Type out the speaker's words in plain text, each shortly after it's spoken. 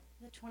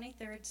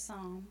23rd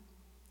Psalm.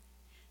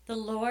 The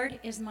Lord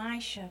is my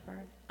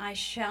shepherd, I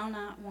shall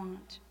not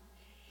want.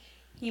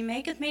 He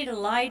maketh me to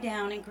lie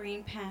down in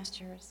green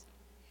pastures.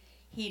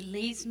 He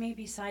leads me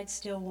beside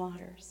still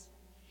waters.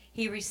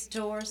 He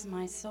restores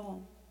my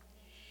soul.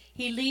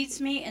 He leads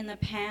me in the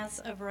paths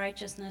of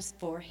righteousness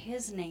for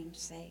his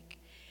name's sake.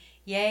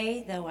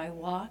 Yea, though I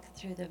walk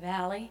through the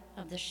valley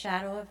of the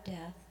shadow of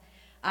death,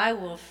 I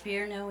will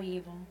fear no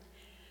evil,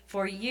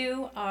 for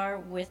you are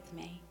with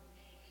me.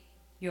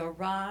 Your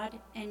rod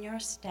and your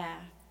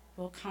staff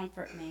will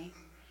comfort me.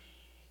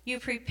 You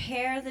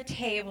prepare the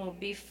table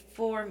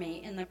before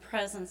me in the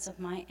presence of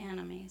my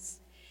enemies.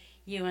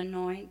 You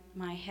anoint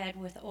my head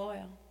with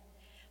oil.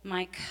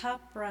 My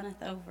cup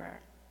runneth over.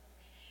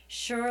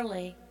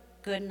 Surely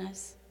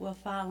goodness will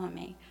follow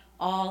me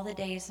all the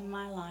days of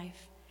my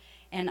life,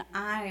 and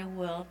I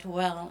will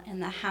dwell in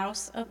the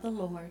house of the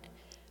Lord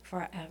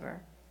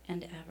forever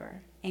and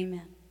ever.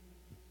 Amen.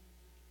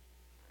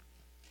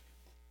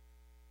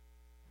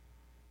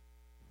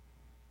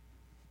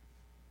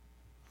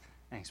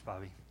 Thanks,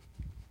 Bobby.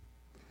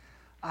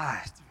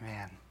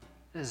 Man,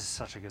 this is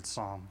such a good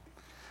psalm.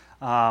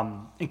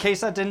 In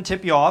case that didn't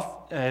tip you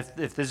off, if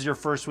this is your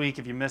first week,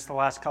 if you missed the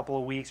last couple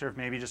of weeks, or if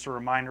maybe just a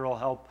reminder will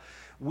help,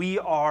 we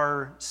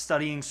are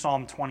studying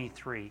Psalm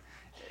 23.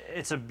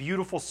 It's a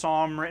beautiful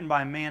psalm written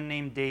by a man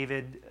named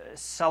David,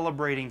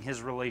 celebrating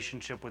his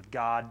relationship with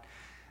God.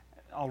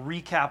 I'll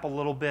recap a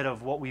little bit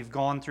of what we've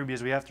gone through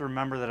because we have to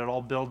remember that it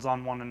all builds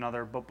on one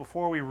another. But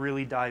before we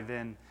really dive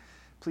in,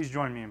 please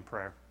join me in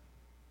prayer.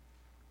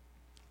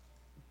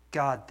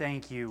 God,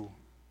 thank you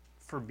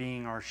for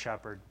being our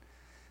shepherd.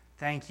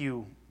 Thank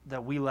you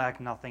that we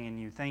lack nothing in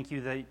you. Thank you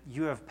that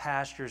you have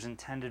pastures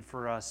intended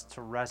for us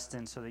to rest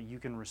in so that you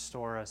can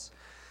restore us.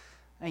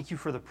 Thank you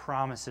for the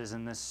promises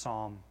in this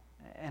psalm.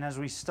 And as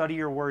we study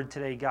your word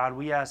today, God,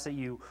 we ask that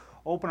you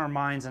open our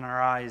minds and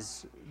our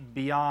eyes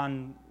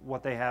beyond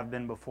what they have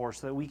been before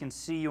so that we can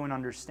see you and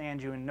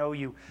understand you and know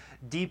you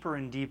deeper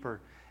and deeper.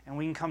 And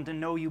we can come to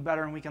know you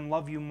better and we can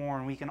love you more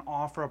and we can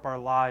offer up our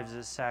lives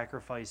as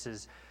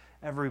sacrifices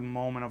every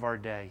moment of our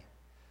day.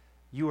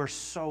 You are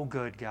so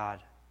good,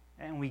 God,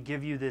 and we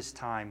give you this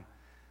time.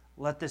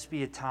 Let this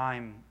be a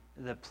time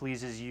that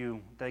pleases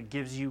you, that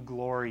gives you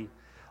glory.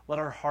 Let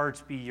our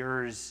hearts be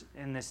yours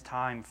in this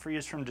time. Free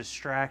us from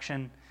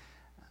distraction.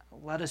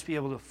 Let us be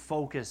able to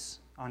focus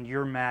on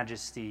your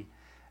majesty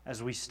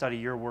as we study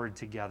your word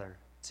together.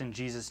 It's in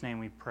Jesus' name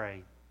we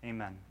pray.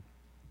 Amen.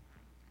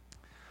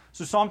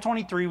 So Psalm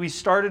 23, we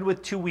started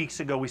with 2 weeks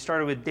ago. We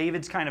started with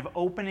David's kind of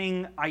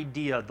opening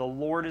idea, the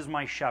Lord is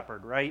my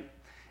shepherd, right?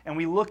 And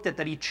we looked at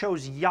that he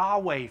chose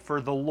Yahweh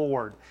for the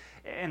Lord.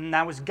 And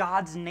that was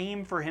God's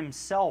name for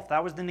himself.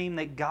 That was the name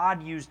that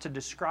God used to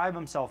describe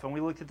himself. And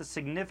we looked at the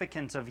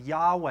significance of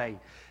Yahweh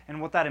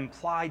and what that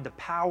implied, the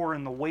power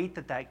and the weight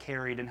that that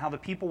carried, and how the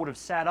people would have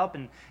sat up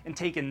and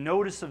taken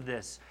notice of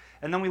this.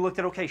 And then we looked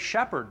at, okay,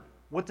 shepherd.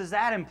 What does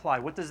that imply?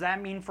 What does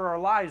that mean for our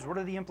lives? What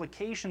are the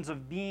implications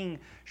of being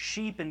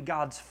sheep in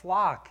God's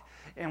flock?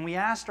 And we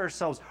asked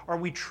ourselves, are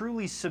we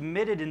truly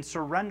submitted and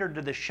surrendered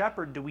to the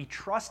shepherd? Do we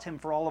trust him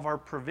for all of our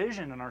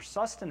provision and our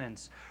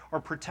sustenance, our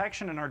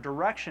protection and our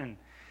direction?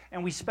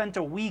 And we spent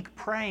a week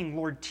praying,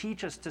 Lord,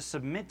 teach us to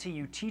submit to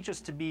you. Teach us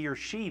to be your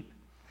sheep.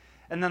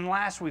 And then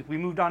last week, we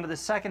moved on to the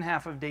second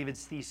half of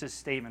David's thesis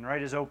statement,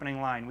 right? His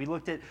opening line. We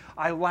looked at,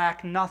 I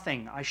lack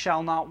nothing, I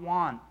shall not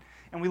want.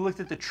 And we looked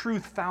at the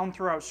truth found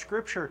throughout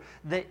Scripture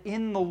that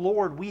in the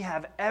Lord we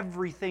have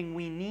everything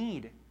we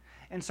need.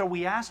 And so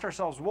we asked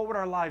ourselves, what would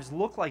our lives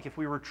look like if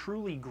we were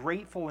truly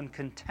grateful and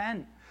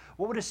content?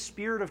 What would a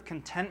spirit of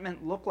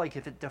contentment look like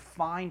if it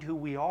defined who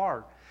we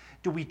are?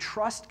 Do we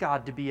trust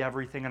God to be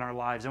everything in our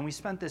lives? And we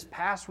spent this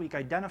past week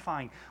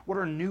identifying what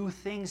are new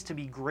things to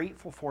be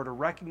grateful for, to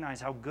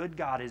recognize how good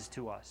God is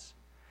to us.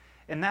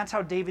 And that's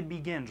how David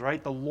begins,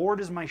 right? The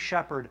Lord is my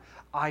shepherd,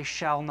 I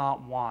shall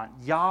not want.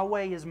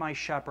 Yahweh is my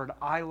shepherd,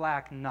 I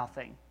lack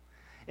nothing.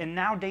 And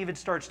now David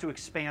starts to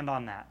expand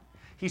on that.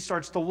 He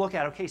starts to look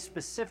at, okay,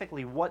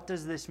 specifically, what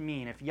does this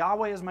mean? If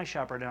Yahweh is my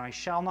shepherd and I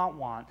shall not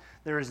want,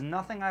 there is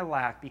nothing I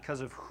lack because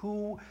of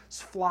whose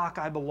flock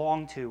I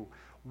belong to.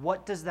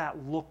 What does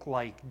that look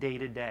like day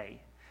to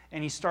day?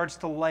 And he starts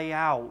to lay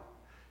out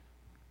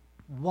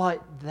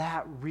what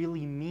that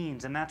really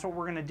means. And that's what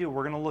we're going to do.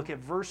 We're going to look at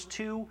verse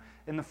 2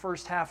 and the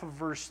first half of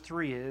verse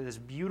 3, this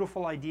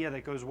beautiful idea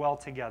that goes well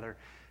together.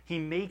 He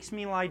makes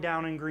me lie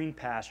down in green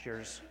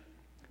pastures.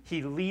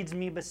 He leads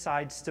me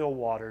beside still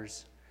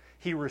waters.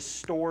 He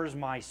restores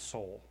my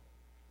soul.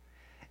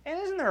 And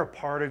isn't there a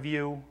part of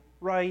you,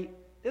 right?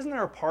 Isn't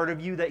there a part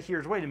of you that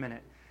hears, wait a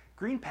minute,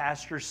 green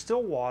pastures,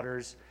 still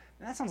waters,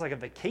 that sounds like a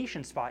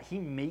vacation spot. He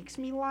makes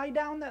me lie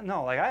down there?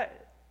 No,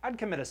 I'd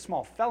commit a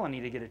small felony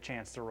to get a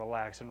chance to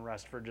relax and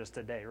rest for just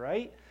a day,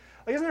 right?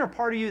 Like, isn't there a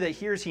part of you that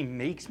hears he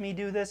makes me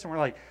do this? And we're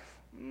like,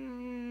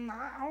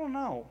 I don't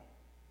know.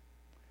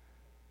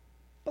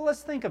 But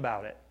let's think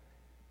about it.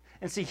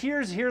 And see,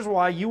 here's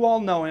why you all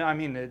know, I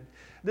mean,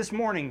 this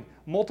morning,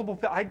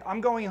 I'm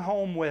going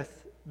home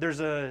with, there's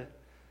a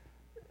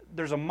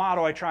there's a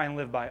motto I try and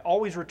live by.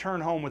 Always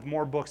return home with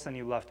more books than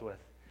you left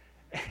with.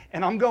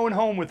 And I'm going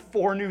home with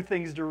 4 new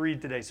things to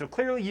read today. So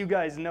clearly you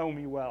guys know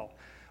me well.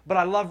 But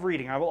I love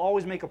reading. I will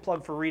always make a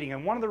plug for reading.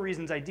 And one of the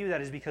reasons I do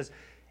that is because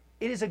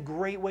it is a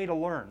great way to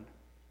learn.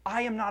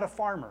 I am not a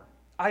farmer.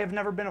 I have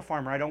never been a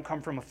farmer. I don't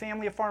come from a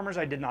family of farmers.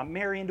 I did not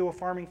marry into a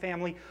farming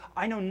family.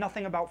 I know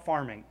nothing about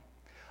farming.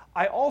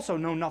 I also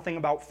know nothing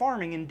about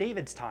farming in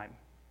David's time,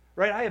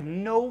 right? I have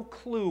no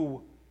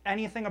clue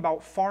anything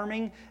about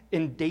farming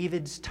in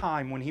David's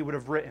time when he would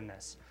have written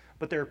this.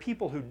 But there are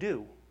people who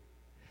do,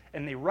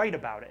 and they write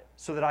about it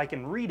so that I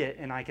can read it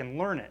and I can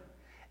learn it.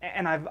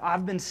 And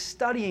I've been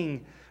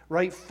studying,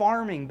 right,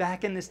 farming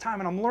back in this time,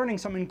 and I'm learning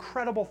some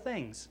incredible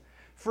things.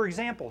 For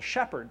example,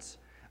 shepherds.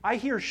 I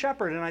hear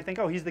shepherd and I think,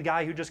 oh, he's the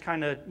guy who just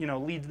kind of,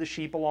 leads the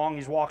sheep along.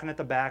 He's walking at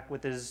the back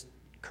with his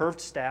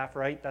curved staff,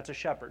 right? That's a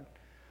shepherd.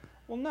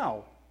 Well,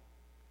 no.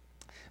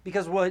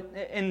 Because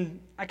and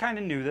I kind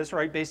of knew this,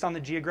 right, based on the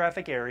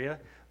geographic area,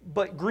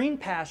 but green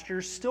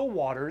pastures, still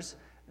waters,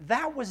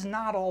 that was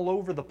not all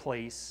over the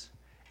place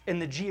in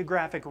the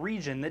geographic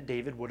region that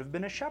David would have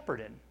been a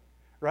shepherd in,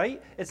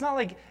 right? It's not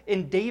like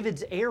in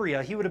David's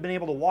area, he would have been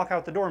able to walk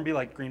out the door and be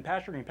like, green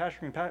pasture, green pasture,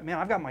 green pasture. Man,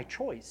 I've got my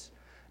choice.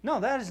 No,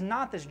 that is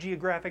not this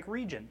geographic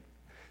region.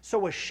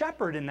 So a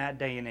shepherd in that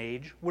day and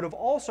age would have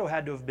also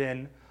had to have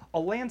been a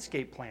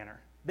landscape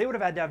planner. They would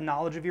have had to have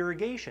knowledge of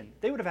irrigation.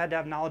 They would have had to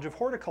have knowledge of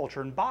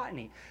horticulture and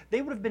botany.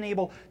 They would have been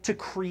able to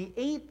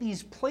create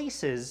these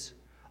places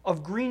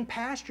of green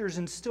pastures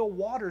and still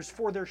waters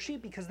for their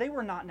sheep because they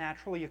were not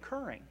naturally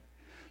occurring.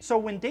 So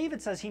when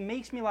David says, he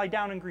makes me lie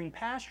down in green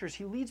pastures,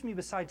 he leads me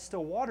beside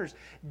still waters,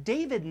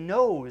 David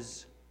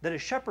knows that a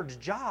shepherd's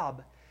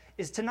job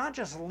is to not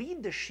just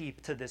lead the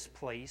sheep to this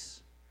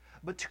place,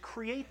 but to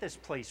create this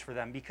place for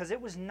them because it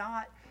was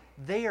not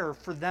there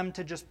for them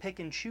to just pick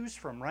and choose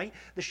from, right?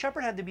 The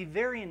shepherd had to be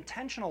very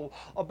intentional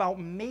about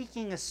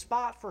making a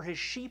spot for his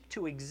sheep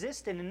to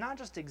exist in, and not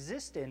just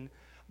exist in,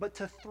 but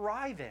to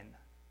thrive in.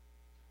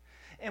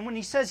 And when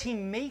he says he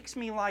makes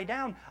me lie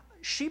down,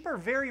 sheep are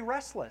very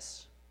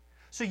restless.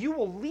 So you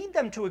will lead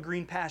them to a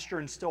green pasture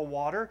and still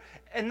water,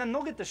 and then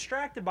they'll get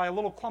distracted by a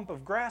little clump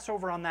of grass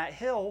over on that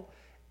hill,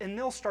 and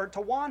they'll start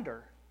to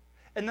wander.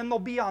 And then they'll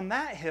be on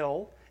that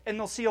hill, and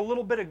they'll see a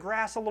little bit of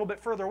grass a little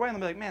bit further away, and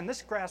they'll be like, man,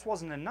 this grass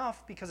wasn't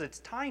enough because it's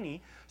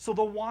tiny, so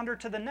they'll wander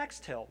to the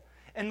next hill.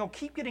 And they'll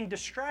keep getting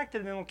distracted,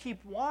 and they'll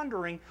keep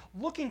wandering,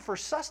 looking for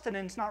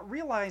sustenance, not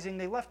realizing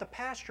they left a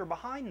pasture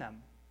behind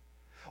them.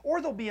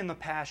 Or they'll be in the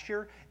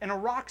pasture, and a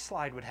rock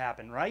slide would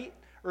happen, right?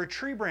 Or a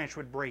tree branch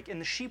would break,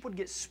 and the sheep would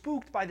get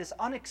spooked by this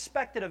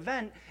unexpected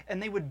event,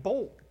 and they would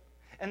bolt.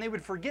 And they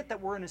would forget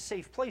that we're in a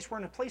safe place. We're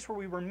in a place where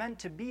we were meant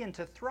to be and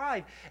to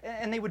thrive.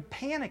 And they would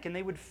panic, and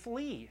they would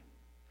flee.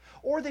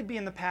 Or they'd be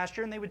in the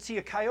pasture and they would see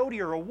a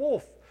coyote or a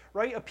wolf,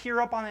 right,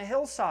 appear up on a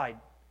hillside.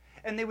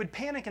 And they would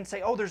panic and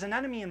say, oh, there's an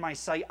enemy in my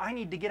sight. I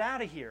need to get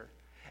out of here.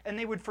 And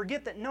they would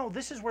forget that, no,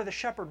 this is where the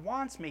shepherd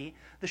wants me.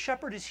 The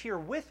shepherd is here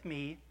with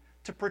me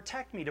to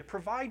protect me, to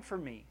provide for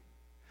me.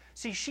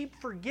 See, sheep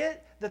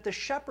forget that the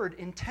shepherd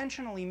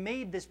intentionally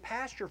made this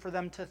pasture for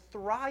them to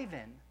thrive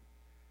in.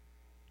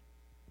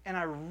 And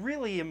I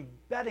really am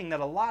betting that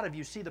a lot of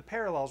you see the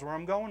parallels where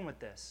I'm going with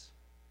this.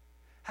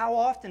 How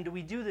often do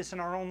we do this in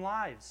our own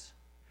lives?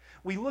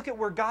 We look at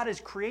where God has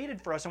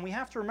created for us, and we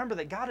have to remember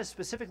that God has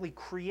specifically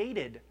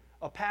created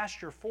a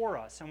pasture for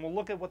us, and we'll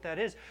look at what that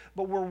is.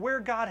 But we're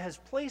where God has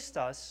placed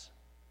us,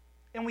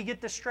 and we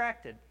get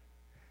distracted.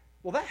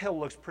 Well, that hill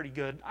looks pretty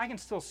good. I can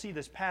still see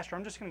this pasture.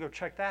 I'm just going to go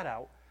check that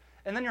out.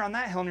 And then you're on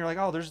that hill, and you're like,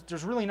 oh,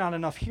 there's really not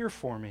enough here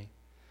for me.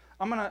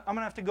 I'm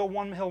gonna have to go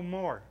one hill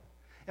more,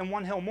 and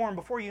one hill more, and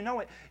before you know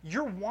it,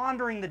 you're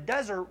wandering the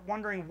desert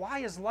wondering, why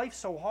is life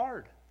so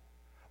hard?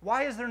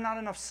 Why is there not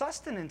enough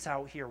sustenance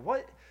out here?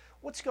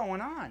 What's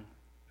going on?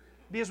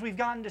 Because we've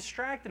gotten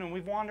distracted and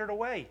we've wandered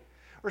away.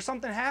 Or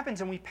something happens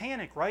and we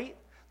panic, right?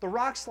 The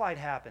rock slide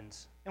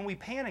happens and we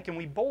panic and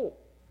we bolt.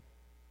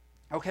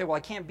 Okay, well, I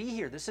can't be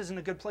here. This isn't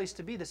a good place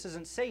to be. This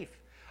isn't safe.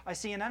 I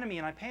see an enemy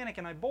and I panic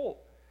and I bolt.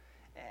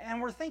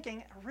 And we're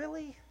thinking,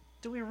 really?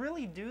 Do we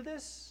really do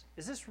this?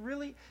 Is this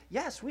really?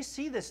 Yes, we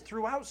see this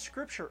throughout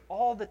Scripture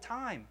all the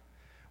time.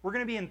 We're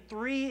going to be in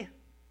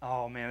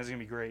oh man, this is going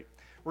to be great.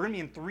 We're going to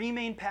be in 3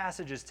 main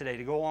passages today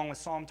to go along with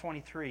Psalm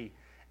 23.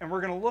 And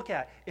we're going to look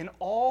at, in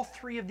all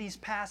 3 of these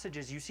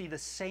passages, you see the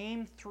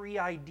same 3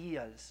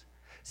 ideas.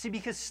 See,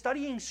 because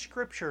studying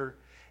Scripture,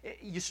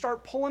 you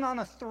start pulling on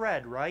a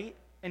thread, right?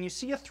 And you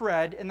see a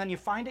thread, and then you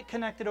find it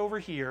connected over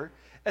here,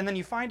 and then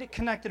you find it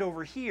connected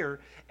over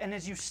here, and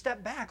as you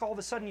step back, all of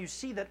a sudden you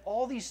see that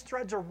all these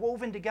threads are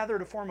woven together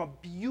to form a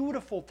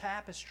beautiful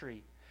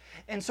tapestry.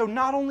 And so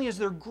not only is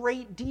there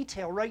great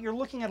detail, right? You're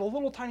looking at a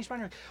little tiny spot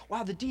and you're like,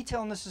 wow, the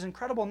detail in this is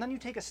incredible. And then you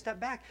take a step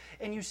back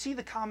and you see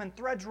the common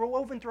threads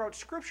woven throughout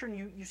Scripture, and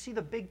you see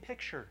the big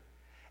picture.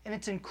 And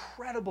it's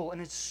incredible,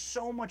 and it's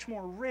so much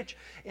more rich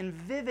and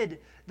vivid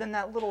than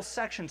that little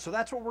section. So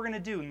that's what we're going to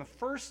do. And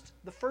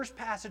the first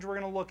passage we're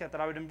going to look at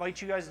that I would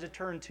invite you guys to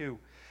turn to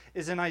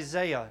is in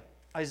Isaiah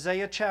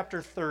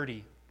chapter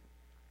 30.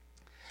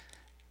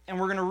 And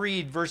we're going to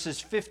read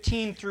verses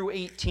 15 through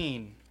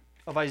 18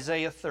 of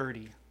Isaiah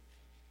 30.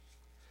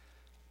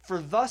 For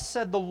thus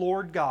said the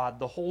Lord God,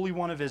 the Holy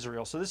One of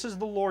Israel. So this is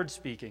the Lord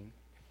speaking.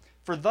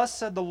 For thus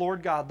said the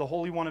Lord God, the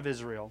Holy One of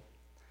Israel.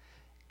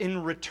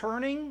 In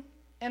returning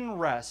and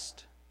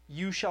rest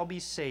you shall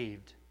be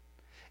saved.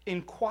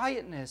 In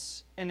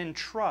quietness and in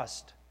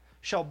trust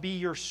shall be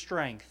your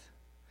strength.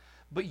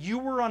 But you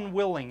were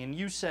unwilling, and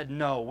you said,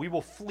 no, we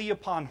will flee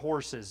upon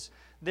horses.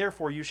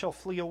 Therefore you shall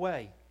flee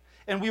away.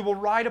 And we will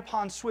ride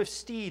upon swift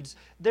steeds.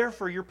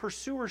 Therefore your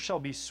pursuers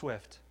shall be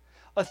swift.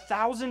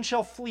 1,000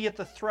 shall flee at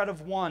the threat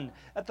of one.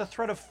 At the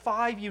threat of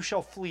 5 you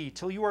shall flee,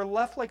 till you are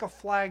left like a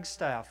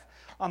flagstaff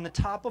on the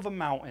top of a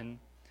mountain,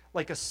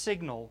 like a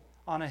signal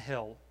on a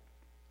hill.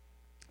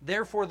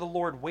 Therefore the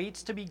Lord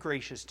waits to be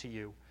gracious to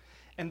you,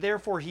 and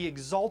therefore he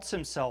exalts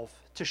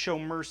himself to show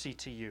mercy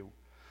to you.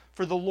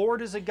 For the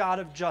Lord is a God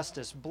of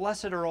justice.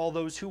 Blessed are all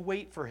those who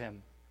wait for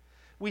him.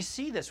 We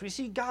see this. We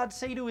see God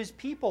say to his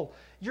people,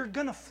 you're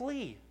going to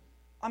flee.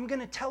 I'm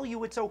going to tell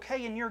you it's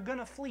okay, and you're going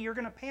to flee. You're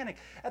going to panic.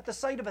 At the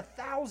sight of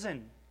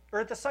 1,000, or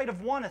at the sight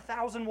of 1,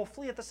 1,000 will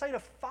flee. At the sight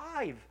of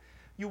 5,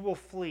 you will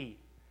flee.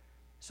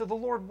 So the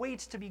Lord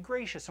waits to be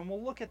gracious, and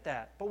we'll look at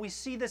that. But we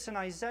see this in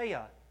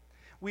Isaiah.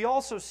 We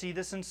also see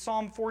this in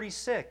Psalm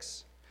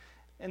 46.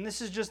 And this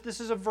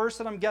is a verse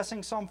that I'm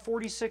guessing, Psalm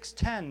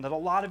 46:10, that a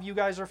lot of you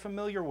guys are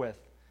familiar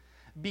with.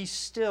 Be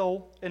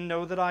still and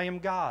know that I am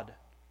God.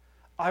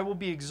 I will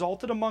be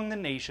exalted among the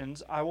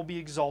nations. I will be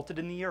exalted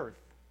in the earth.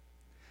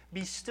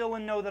 Be still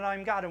and know that I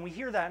am God. And we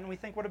hear that and we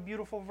think, what a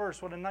beautiful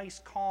verse. What a nice,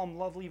 calm,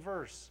 lovely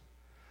verse.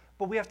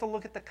 But we have to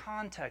look at the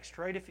context,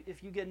 right?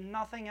 If you get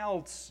nothing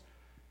else,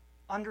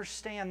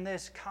 understand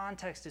this.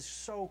 Context is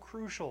so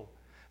crucial.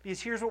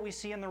 Because here's what we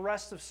see in the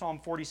rest of Psalm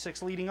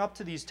 46 leading up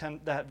to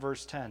that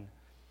verse 10.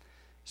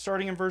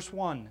 Starting in verse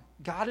 1,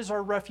 God is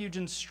our refuge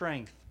and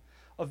strength,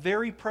 a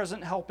very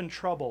present help in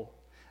trouble.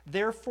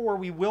 Therefore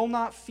we will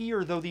not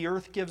fear though the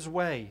earth gives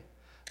way,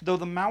 though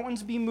the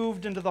mountains be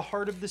moved into the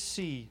heart of the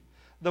sea,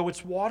 though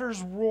its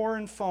waters roar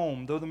and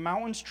foam, though the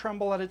mountains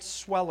tremble at its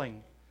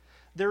swelling.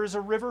 There is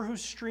a river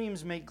whose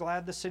streams make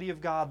glad the city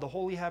of God, the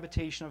holy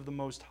habitation of the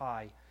Most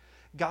High.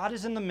 God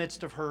is in the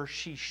midst of her,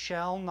 she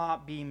shall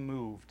not be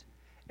moved.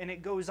 And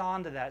it goes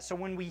on to that. So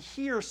when we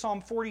hear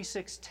Psalm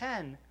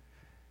 46:10,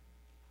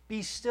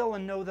 be still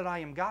and know that I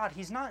am God,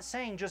 he's not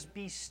saying just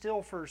be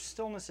still for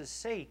stillness'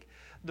 sake.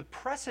 The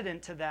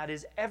precedent to that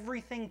is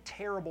everything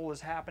terrible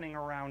is happening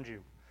around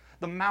you.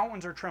 The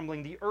mountains are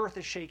trembling, the earth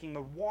is shaking,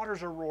 the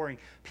waters are roaring,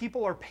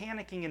 people are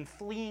panicking and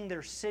fleeing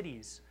their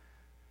cities.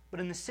 But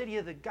in the city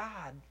of the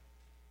God,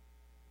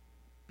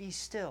 be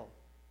still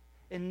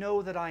and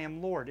know that I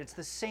am Lord. It's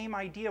the same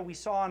idea we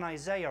saw in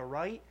Isaiah,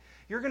 right?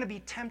 You're going to be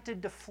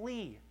tempted to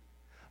flee.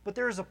 But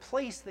there is a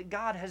place that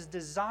God has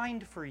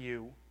designed for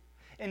you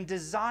and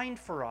designed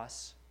for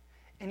us.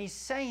 And he's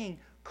saying,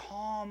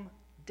 calm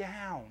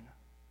down.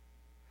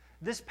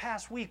 This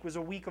past week was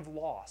a week of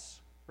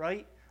loss,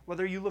 right?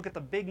 Whether you look at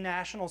the big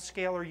national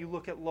scale or you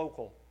look at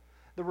local.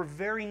 There were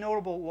very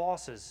notable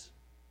losses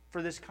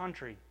for this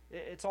country.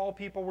 It's all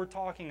people we're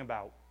talking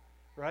about,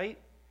 right?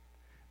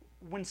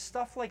 When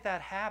stuff like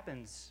that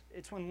happens,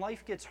 it's when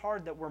life gets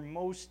hard that we're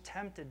most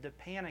tempted to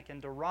panic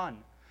and to run.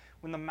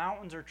 When the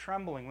mountains are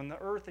trembling, when the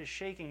earth is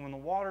shaking, when the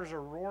waters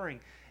are roaring.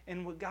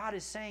 And what God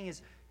is saying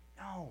is,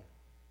 no,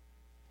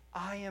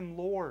 I am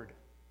Lord.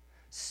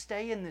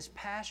 Stay in this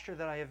pasture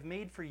that I have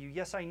made for you.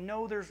 Yes, I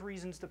know there's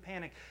reasons to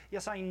panic.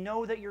 Yes, I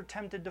know that you're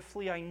tempted to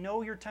flee. I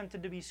know you're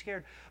tempted to be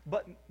scared.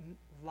 But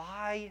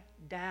lie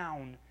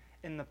down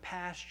in the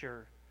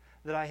pasture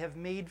that I have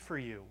made for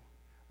you,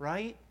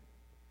 right?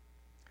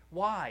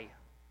 Why?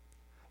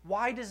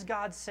 Why does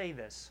God say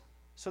this?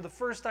 So the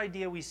first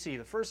idea we see,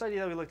 the first idea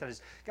that we looked at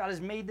is God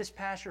has made this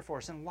pasture for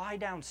us, and lie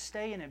down,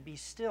 stay in it, be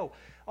still.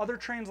 Other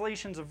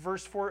translations of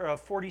verse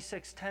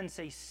 46:10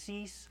 say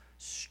cease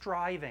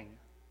striving.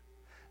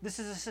 This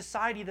is a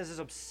society that is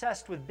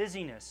obsessed with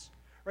busyness,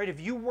 right? If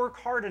you work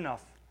hard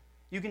enough,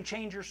 you can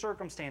change your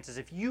circumstances.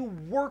 If you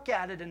work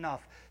at it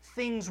enough,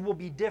 things will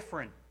be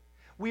different.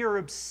 We are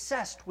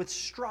obsessed with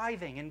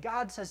striving, and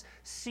God says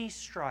cease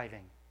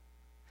striving.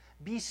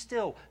 Be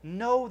still.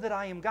 Know that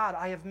I am God.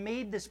 I have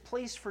made this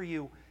place for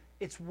you.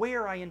 It's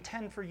where I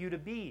intend for you to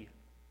be.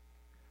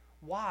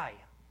 Why?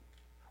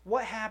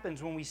 What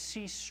happens when we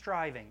cease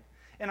striving?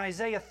 In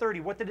Isaiah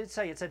 30, what did it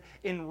say? It said,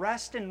 in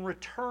rest and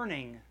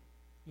returning,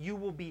 you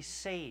will be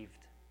saved.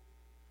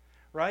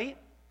 Right?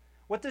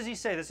 What does he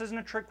say? This isn't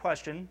a trick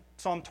question.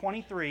 Psalm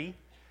 23,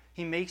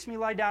 he makes me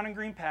lie down in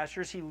green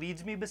pastures. He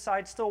leads me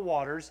beside still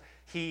waters.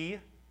 He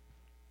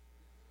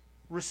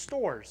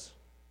restores.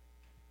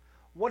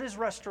 What is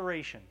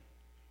restoration?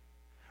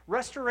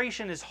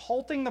 Restoration is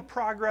halting the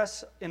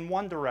progress in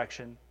one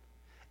direction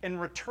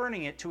and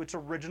returning it to its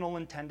original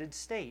intended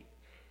state,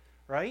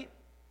 right?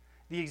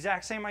 The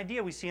exact same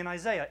idea we see in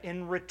Isaiah.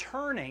 In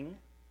returning,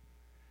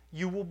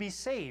 you will be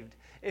saved.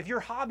 If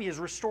your hobby is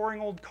restoring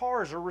old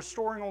cars or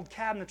restoring old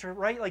cabinets,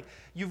 right? Like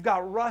you've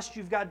got rust,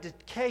 you've got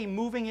decay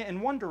moving it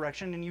in one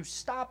direction, and you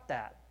stop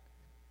that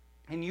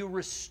and you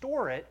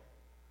restore it,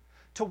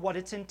 to what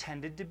it's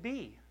intended to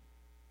be.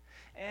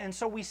 And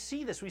so we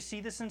see this. We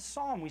see this in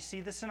Psalm. We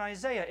see this in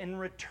Isaiah. In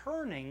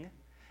returning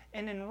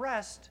and in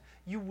rest,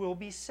 you will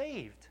be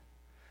saved.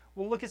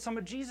 We'll look at some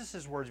of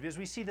Jesus' words because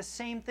we see the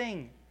same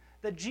thing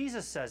that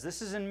Jesus says.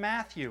 This is in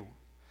Matthew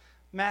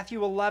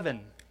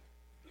 11.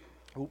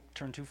 Oh,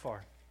 turn too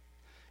far.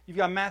 You've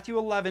got Matthew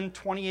 11,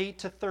 28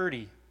 to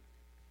 30.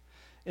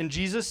 And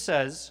Jesus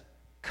says,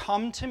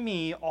 "Come to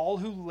me, all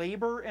who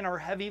labor and are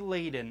heavy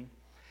laden,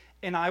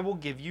 and I will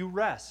give you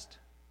rest.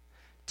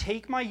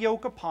 Take my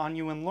yoke upon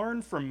you and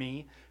learn from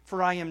me,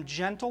 for I am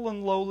gentle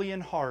and lowly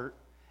in heart,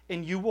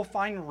 and you will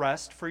find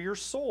rest for your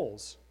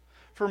souls.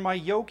 For my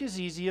yoke is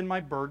easy and my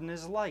burden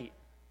is light."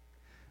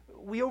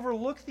 We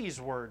overlook these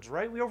words,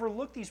 right? We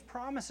overlook these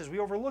promises. We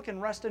overlook,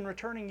 "In rest and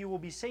returning you will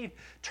be saved.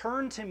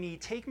 Turn to me,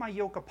 take my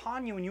yoke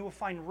upon you, and you will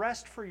find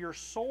rest for your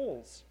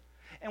souls."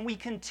 And we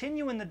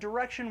continue in the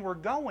direction we're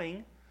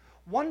going,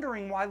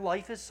 wondering why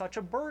life is such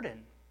a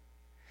burden.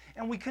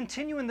 And we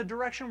continue in the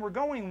direction we're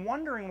going,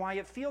 wondering why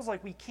it feels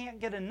like we can't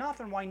get enough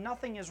and why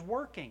nothing is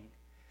working.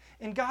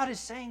 And God is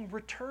saying,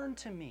 return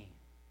to me.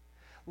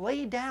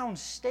 Lay down,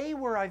 stay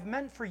where I've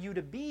meant for you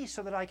to be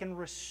so that I can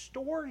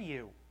restore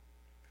you.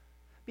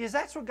 Because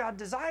that's what God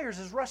desires,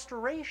 is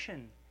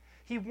restoration.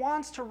 He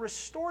wants to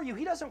restore you.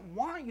 He doesn't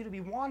want you to be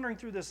wandering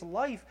through this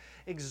life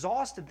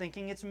exhausted,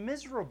 thinking it's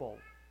miserable.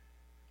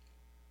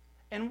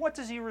 And what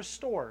does he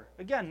restore?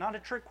 Again, not a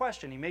trick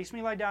question. He makes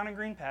me lie down in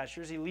green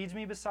pastures. He leads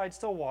me beside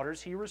still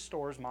waters. He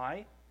restores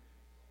my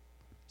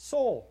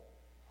soul.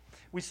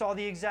 We saw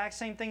the exact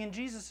same thing in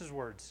Jesus'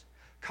 words.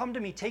 "Come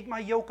to me, take my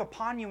yoke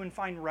upon you and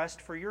find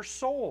rest for your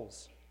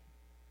souls."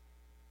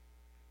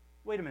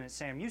 Wait a minute,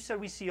 Sam. You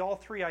said we see all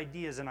three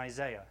ideas in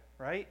Isaiah,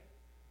 right?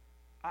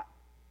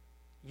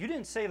 You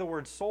didn't say the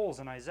word souls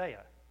in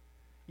Isaiah.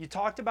 You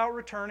talked about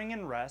returning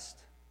and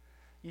rest.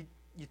 You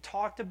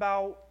talked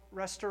about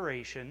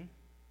restoration.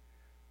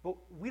 But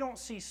we don't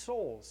see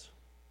souls.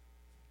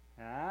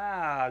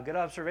 Good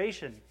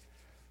observation.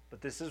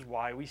 But this is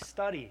why we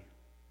study.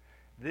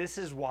 This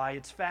is why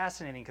it's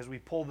fascinating, because we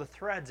pull the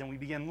threads and we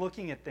begin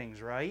looking at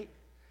things, right?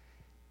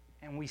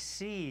 And we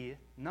see,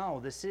 no,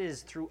 this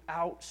is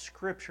throughout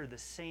Scripture the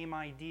same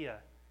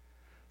idea.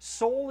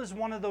 Soul is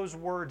one of those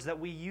words that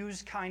we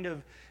use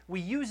we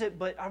use it,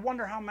 but I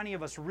wonder how many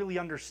of us really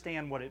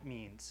understand what it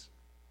means.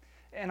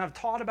 And I've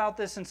taught about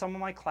this in some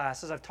of my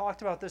classes. I've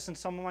talked about this in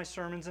some of my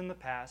sermons in the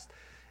past.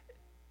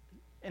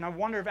 And I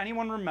wonder if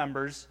anyone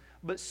remembers,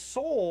 but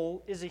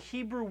soul is a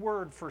Hebrew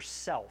word for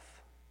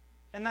self.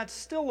 And that's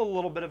still a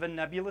little bit of a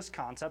nebulous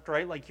concept,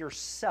 right? Like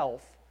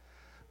yourself.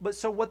 But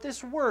so what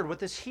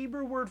this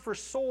Hebrew word for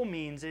soul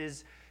means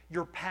is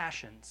your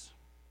passions,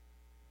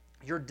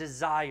 your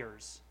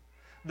desires,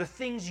 the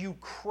things you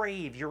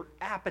crave, your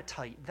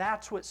appetite.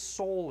 That's what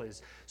soul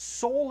is.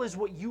 Soul is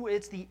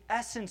it's the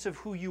essence of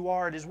who you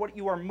are. It is what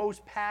you are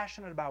most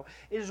passionate about.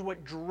 It is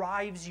what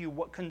drives you,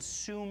 what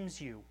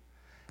consumes you.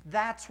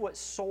 That's what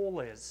soul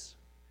is,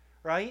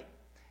 right?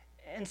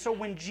 And so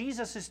when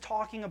Jesus is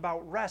talking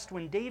about rest,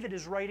 when David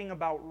is writing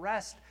about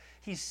rest,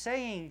 he's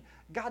saying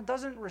God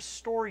doesn't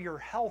restore your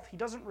health. He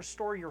doesn't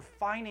restore your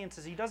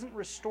finances. He doesn't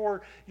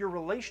restore your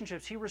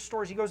relationships. He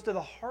goes to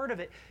the heart of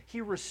it. He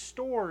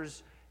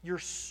restores your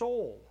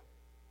soul.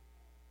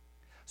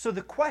 So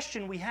the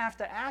question we have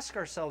to ask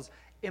ourselves,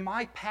 am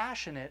I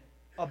passionate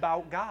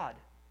about God?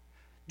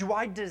 Do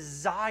I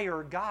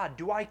desire God?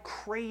 Do I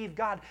crave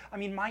God? I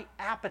mean, my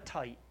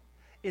appetite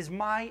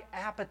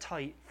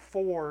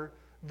for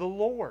the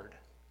Lord?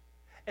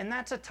 And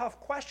that's a tough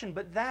question,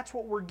 but that's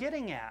what we're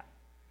getting at.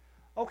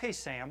 Okay,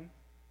 Sam,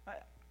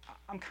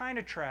 I'm kind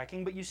of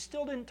tracking, but you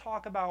still didn't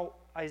talk about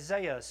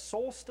Isaiah.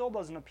 Soul still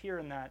doesn't appear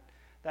in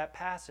that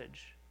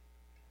passage.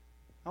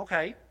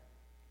 Okay,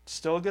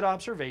 still a good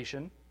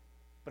observation.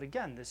 But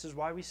again, this is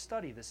why we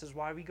study. This is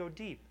why we go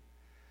deep.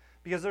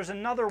 Because there's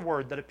another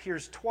word that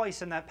appears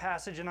twice in that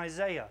passage in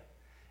Isaiah.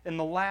 In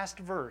the last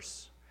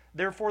verse,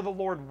 "Therefore the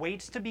Lord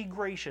waits to be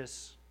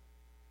gracious,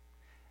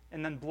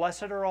 and then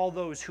blessed are all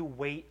those who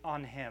wait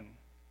on him."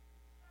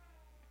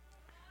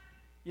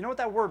 You know what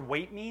that word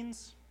wait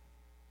means?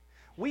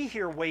 We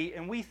hear wait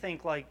and we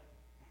think like,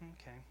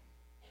 okay,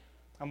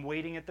 I'm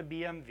waiting at the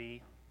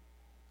BMV.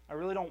 I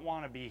really don't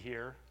want to be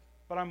here,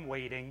 but I'm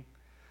waiting.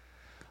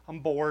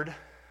 I'm bored.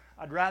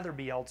 I'd rather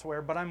be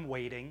elsewhere, but I'm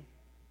waiting.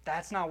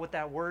 That's not what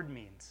that word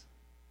means.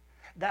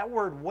 That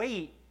word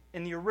wait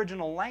in the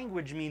original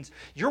language means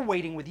you're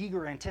waiting with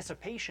eager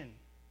anticipation.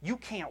 You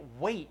can't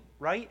wait,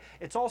 right?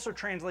 It's also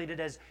translated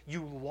as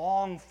you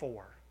long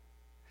for.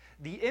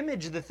 The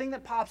image, the thing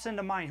that pops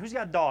into mind, who's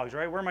got dogs,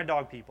 right? Where are my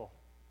dog people?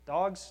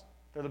 Dogs,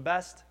 they're the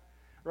best,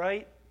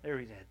 right? There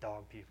we go,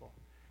 dog people.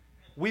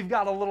 We've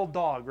got a little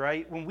dog,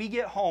 right? When we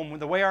get home,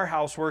 the way our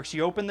house works,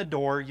 you open the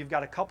door, you've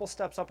got a couple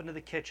steps up into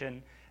the kitchen,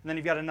 and then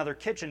you've got another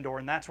kitchen door,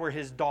 and that's where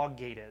his dog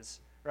gate is,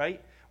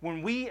 right?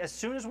 As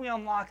soon as we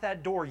unlock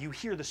that door, you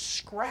hear the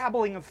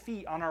scrabbling of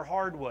feet on our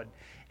hardwood,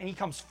 and he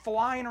comes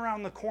flying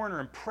around the corner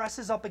and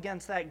presses up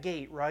against that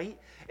gate, right?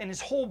 And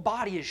his whole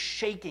body is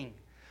shaking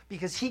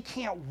because he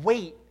can't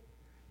wait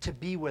to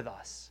be with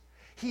us.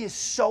 He is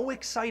so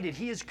excited.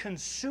 He is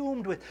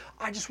consumed with,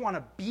 I just want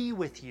to be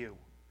with you.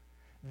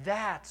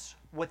 That's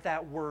what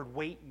that word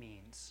wait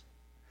means.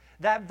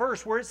 That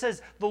verse where it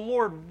says, the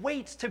Lord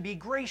waits to be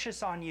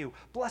gracious on you.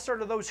 Blessed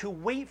are those who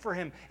wait for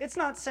him. It's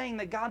not saying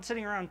that God's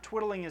sitting around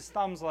twiddling his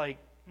thumbs like,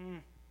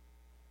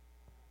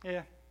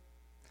 yeah.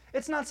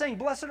 It's not saying,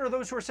 blessed are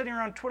those who are sitting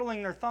around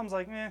twiddling their thumbs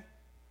like,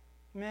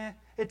 meh.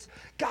 It's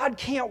God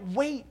can't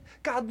wait.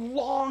 God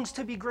longs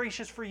to be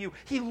gracious for you.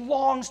 He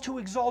longs to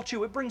exalt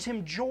you. It brings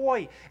him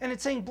joy. And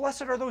it's saying,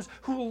 blessed are those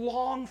who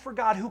long for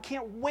God, who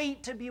can't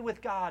wait to be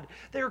with God.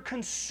 They are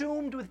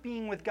consumed with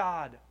being with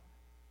God.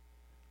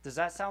 Does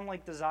that sound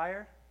like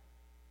desire?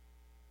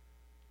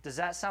 Does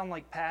that sound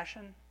like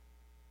passion?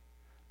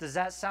 Does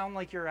that sound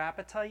like your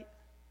appetite?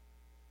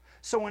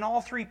 So in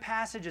all three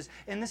passages,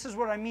 and this is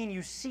what I mean,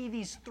 you see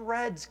these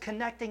threads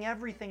connecting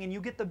everything and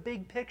you get the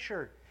big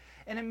picture.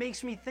 And it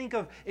makes me think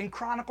of, in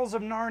Chronicles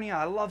of Narnia,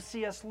 I love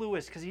C.S.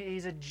 Lewis because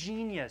he's a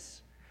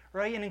genius,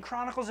 right? And in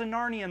Chronicles of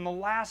Narnia, in the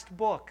last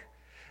book,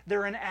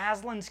 they're in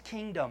Aslan's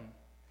kingdom.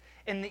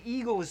 And the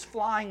eagle is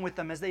flying with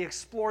them as they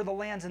explore the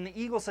lands. And the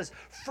eagle says,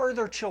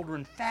 further,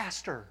 children,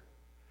 faster.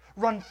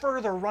 Run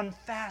further, run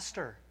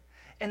faster.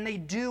 And they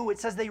do. It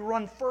says they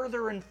run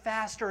further and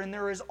faster, and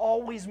there is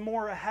always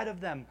more ahead of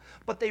them.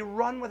 But they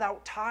run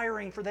without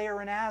tiring, for they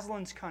are in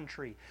Aslan's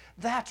country.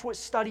 That's what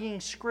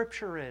studying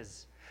Scripture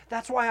is.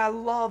 That's why I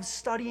love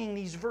studying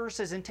these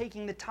verses and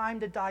taking the time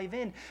to dive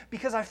in,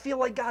 because I feel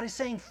like God is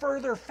saying,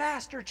 further,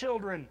 faster,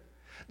 children.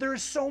 There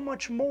is so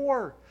much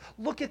more.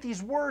 Look at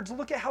these words.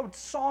 Look at how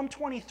Psalm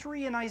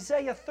 23 and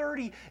Isaiah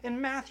 30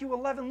 and Matthew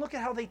 11, look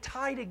at how they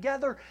tie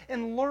together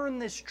and learn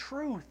this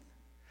truth.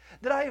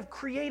 That I have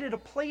created a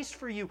place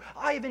for you.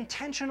 I have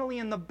intentionally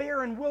in the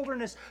barren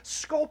wilderness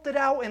sculpted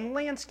out and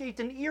landscaped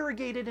and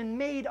irrigated and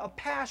made a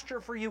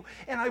pasture for you.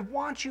 And I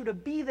want you to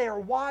be there.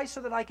 Why? So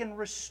that I can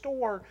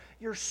restore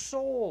your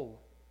soul.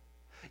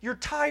 You're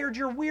tired,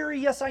 you're weary.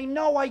 Yes, I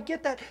know, I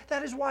get that.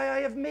 That is why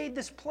I have made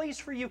this place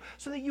for you,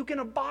 so that you can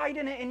abide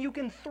in it and you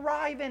can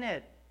thrive in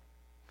it.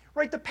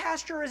 Right? The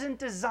pasture isn't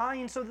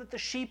designed so that the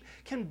sheep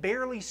can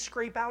barely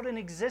scrape out an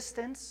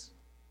existence.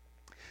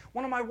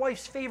 One of my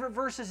wife's favorite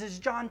verses is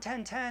John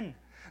 10:10.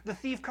 The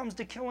thief comes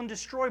to kill and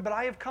destroy, but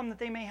I have come that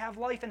they may have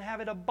life and have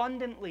it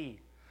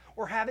abundantly,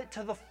 or have it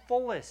to the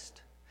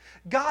fullest.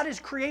 God has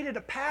created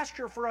a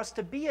pasture for us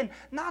to be in,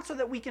 not so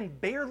that we can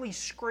barely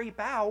scrape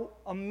out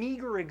a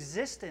meager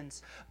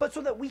existence, but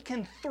so that we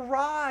can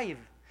thrive.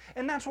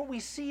 And that's what we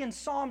see in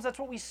Psalms, that's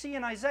what we see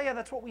in Isaiah,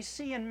 that's what we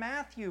see in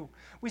Matthew.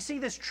 We see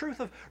this truth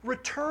of,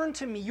 return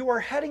to me, you are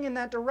heading in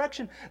that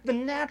direction. The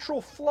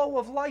natural flow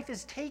of life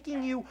is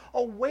taking you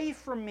away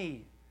from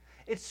me.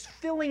 It's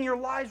filling your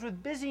lives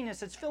with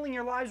busyness, it's filling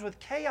your lives with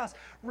chaos.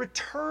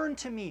 Return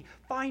to me,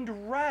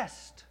 find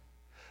rest.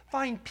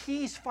 Find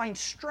peace, find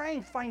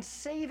strength, find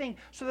saving,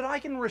 so that I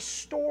can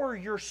restore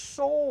your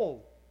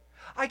soul.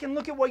 I can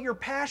look at what you're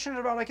passionate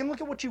about. I can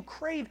look at what you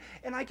crave,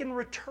 and I can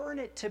return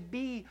it to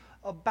be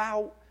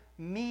about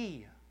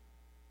me.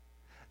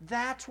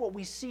 That's what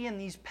we see in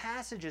these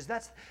passages.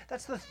 That's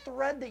the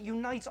thread that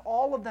unites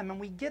all of them, and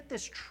we get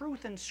this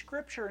truth in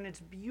Scripture, and it's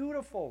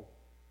beautiful.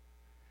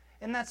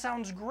 And that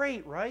sounds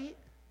great, right?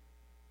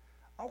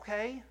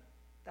 Okay,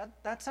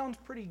 that sounds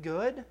pretty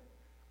good.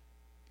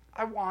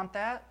 I want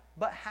that.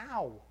 But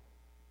how?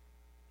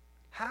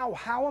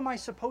 How am I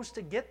supposed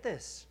to get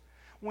this?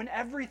 When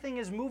everything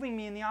is moving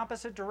me in the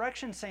opposite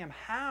direction, Sam,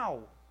 how?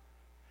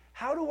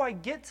 How do I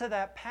get to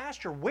that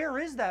pasture? Where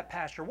is that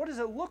pasture? What does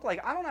it look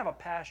like? I don't have a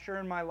pasture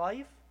in my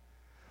life.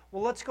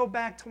 Well, let's go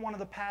back to one of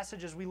the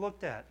passages we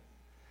looked at.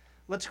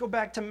 Let's go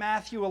back to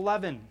Matthew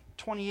 11,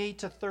 28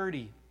 to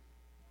 30.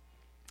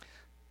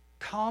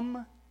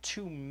 Come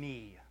to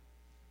me.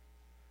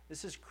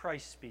 This is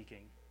Christ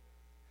speaking.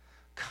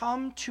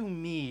 Come to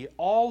me,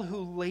 all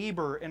who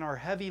labor and are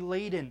heavy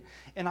laden,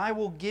 and I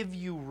will give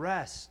you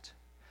rest.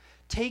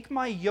 Take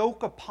my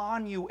yoke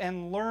upon you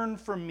and learn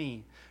from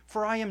me,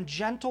 for I am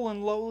gentle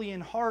and lowly in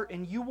heart,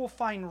 and you will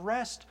find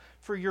rest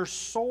for your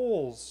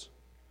souls.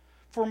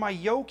 For my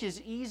yoke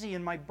is easy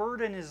and my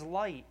burden is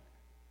light.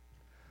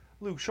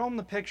 Luke, show them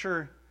the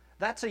picture.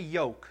 That's a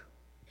yoke.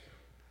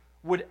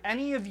 Would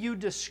any of you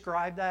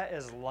describe that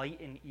as light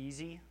and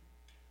easy?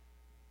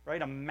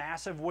 Right? A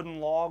massive wooden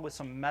log with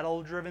some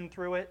metal driven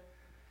through it.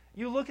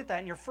 You look at that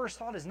and your first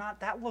thought is not,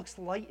 that looks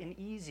light and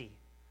easy.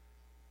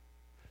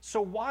 So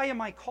why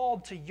am I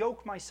called to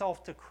yoke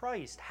myself to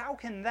Christ? How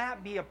can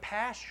that be a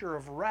pasture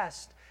of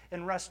rest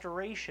and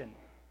restoration?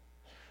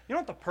 You know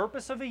what the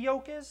purpose of a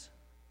yoke is?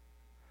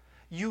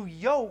 You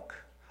yoke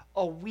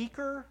a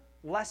weaker,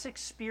 less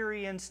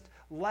experienced,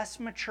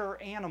 less mature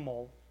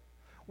animal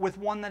with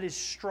one that is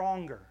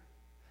stronger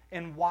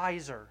and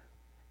wiser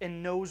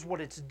and knows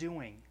what it's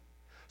doing,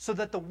 so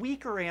that the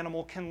weaker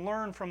animal can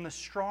learn from the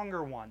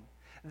stronger one.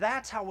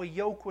 That's how a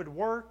yoke would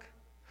work,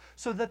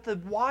 so that the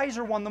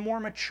wiser one, the more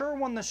mature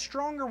one, the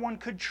stronger one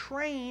could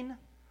train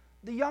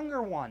the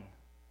younger one.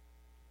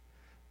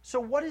 So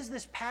what is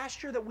this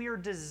pasture that we are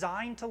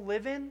designed to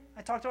live in?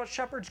 I talked about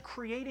shepherds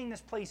creating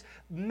this place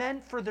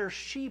meant for their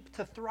sheep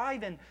to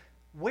thrive in.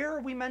 Where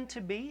are we meant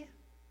to be?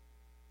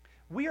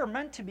 We are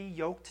meant to be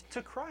yoked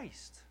to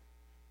Christ.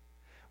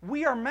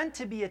 We are meant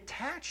to be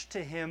attached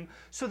to him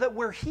so that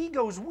where he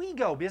goes, we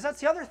go. Because that's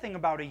the other thing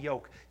about a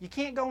yoke. You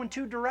can't go in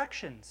two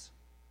directions,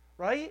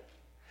 right?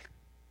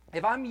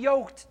 If I'm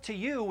yoked to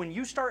you and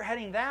you start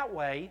heading that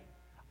way,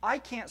 I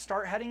can't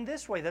start heading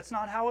this way. That's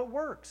not how it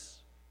works.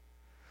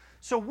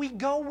 So we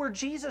go where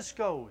Jesus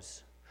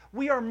goes.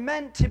 We are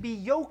meant to be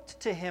yoked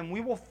to him.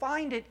 We will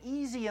find it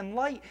easy and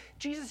light.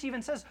 Jesus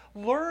even says,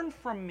 learn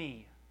from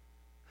me.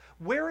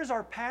 Where is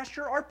our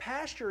pasture? Our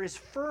pasture is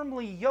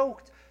firmly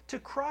yoked to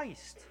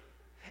Christ.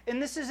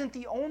 And this isn't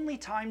the only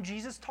time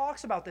Jesus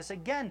talks about this.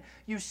 Again,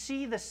 you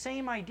see the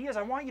same ideas.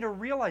 I want you to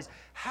realize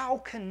how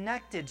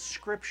connected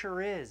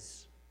Scripture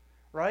is,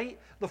 right?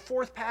 The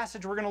fourth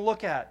passage we're going to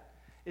look at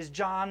is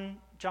John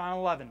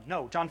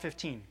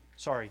 15.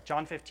 Sorry,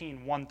 John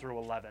 15, 1 through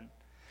 11.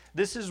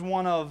 This is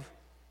one of,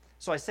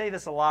 so I say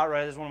this a lot,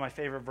 right? This is one of my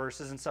favorite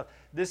verses and stuff.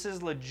 This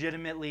is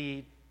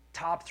legitimately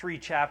top 3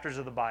 chapters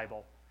of the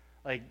Bible.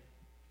 Like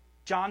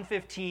John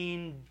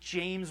 15,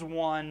 James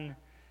 1,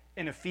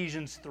 and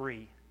Ephesians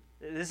 3.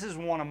 This is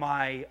one of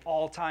my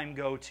all-time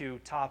go-to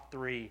top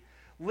 3.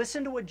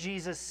 Listen to what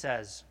Jesus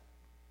says.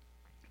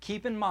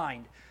 Keep in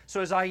mind,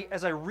 so as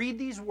I read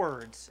these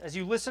words, as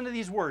you listen to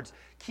these words,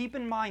 keep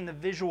in mind the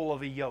visual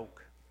of a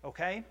yoke,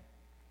 okay?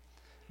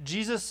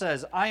 Jesus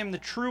says, I am the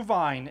true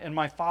vine, and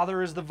my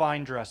Father is the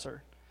vine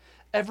dresser.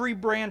 Every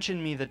branch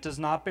in me that does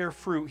not bear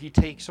fruit, he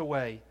takes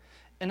away.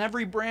 And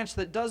every branch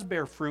that does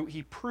bear fruit,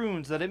 he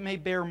prunes, that it may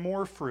bear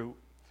more fruit.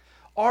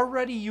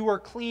 Already you are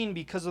clean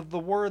because of the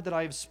word that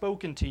I have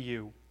spoken to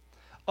you.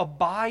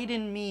 Abide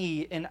in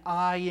me, and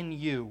I in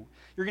you.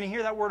 You're going to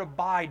hear that word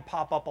abide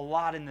pop up a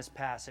lot in this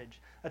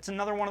passage. That's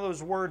another one of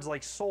those words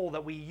like soul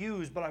that we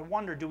use, but I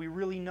wonder, do we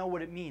really know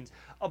what it means?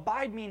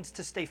 Abide means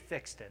to stay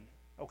fixed in,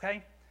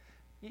 okay?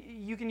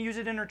 You can use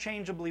it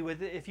interchangeably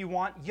with, if you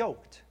want,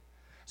 yoked.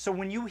 So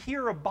when you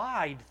hear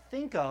abide,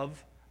 think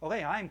of,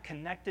 okay, I am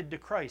connected to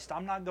Christ.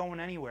 I'm not going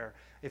anywhere.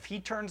 If he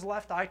turns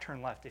left, I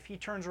turn left. If he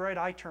turns right,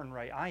 I turn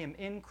right. I am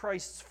in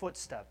Christ's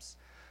footsteps.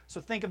 So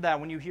think of that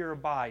when you hear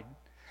abide.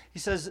 He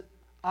says,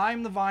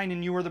 I'm the vine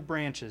and you are the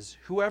branches.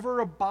 Whoever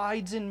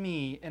abides in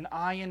me and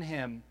I in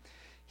him,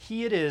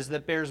 he it is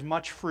that bears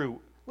much fruit.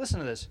 Listen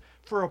to this.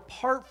 For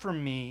apart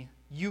from me,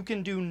 you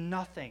can do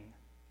nothing.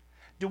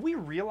 Do we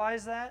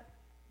realize that?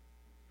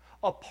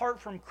 Apart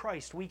from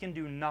Christ, we can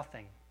do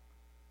nothing.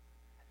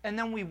 And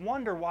then we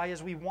wonder why,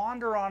 as we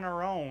wander on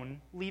our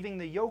own, leaving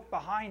the yoke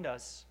behind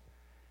us,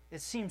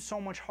 it seems so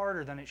much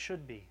harder than it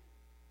should be.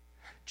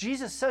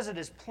 Jesus says it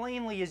as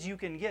plainly as you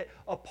can get.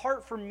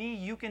 Apart from me,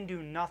 you can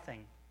do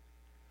nothing.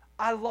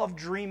 I love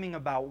dreaming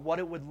about what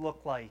it would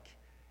look like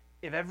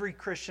if every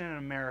Christian in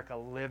America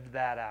lived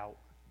that out.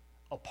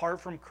 Apart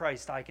from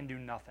Christ, I can do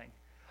nothing.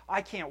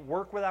 I can't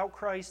work without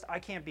Christ. I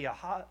can't be a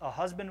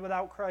husband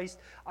without Christ.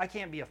 I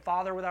can't be a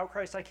father without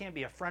Christ. I can't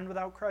be a friend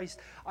without Christ.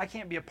 I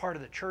can't be a part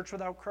of the church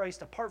without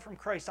Christ. Apart from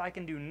Christ, I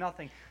can do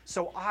nothing.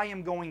 So I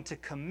am going to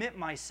commit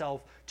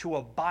myself to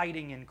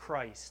abiding in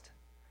Christ.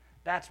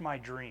 That's my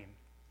dream.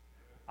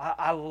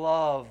 I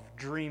love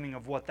dreaming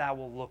of what that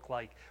will look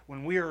like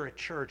when we are a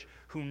church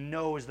who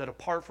knows that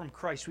apart from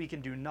Christ, we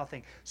can do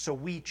nothing. So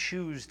we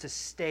choose to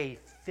stay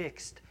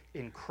fixed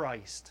in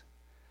Christ.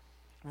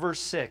 Verse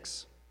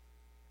 6.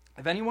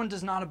 If anyone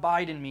does not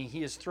abide in me,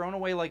 he is thrown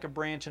away like a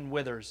branch and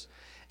withers,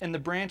 and the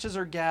branches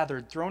are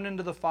gathered, thrown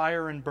into the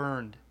fire and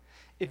burned.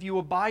 If you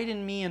abide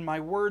in me and my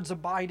words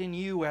abide in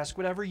you, ask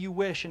whatever you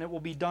wish, and it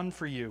will be done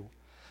for you.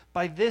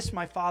 By this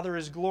my Father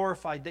is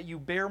glorified, that you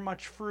bear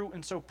much fruit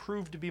and so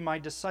prove to be my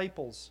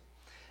disciples.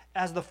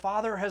 As the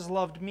Father has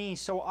loved me,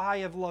 so I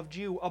have loved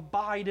you.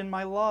 Abide in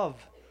my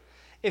love.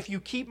 If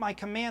you keep my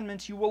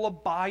commandments, you will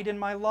abide in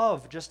my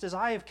love, just as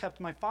I have kept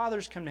my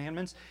Father's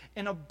commandments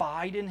and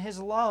abide in his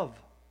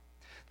love.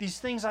 These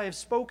things I have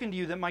spoken to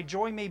you, that my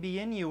joy may be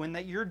in you and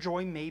that your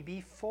joy may be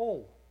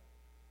full.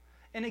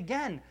 And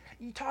again,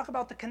 you talk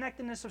about the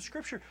connectedness of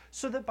Scripture,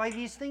 so that by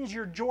these things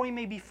your joy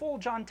may be full.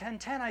 John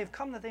 10:10, I have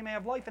come that they may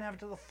have life and have it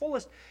to the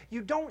fullest.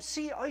 You don't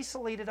see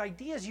isolated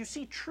ideas. You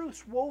see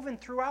truths woven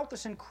throughout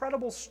this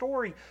incredible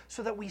story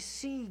so that we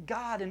see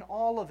God in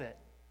all of it.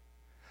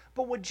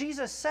 But what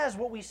Jesus says,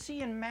 what we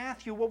see in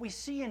Matthew, what we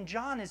see in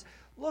John is,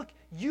 look,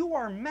 you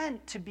are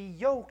meant to be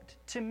yoked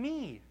to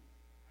me.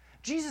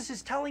 Jesus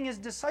is telling his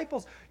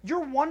disciples, you're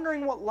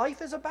wondering what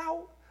life is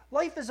about?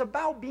 Life is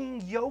about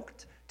being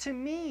yoked to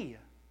me.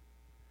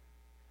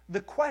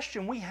 The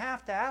question we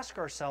have to ask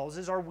ourselves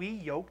is, are we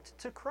yoked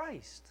to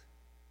Christ?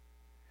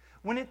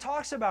 When it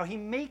talks about he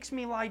makes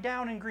me lie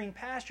down in green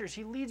pastures,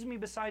 he leads me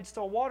beside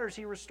still waters,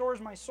 he restores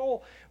my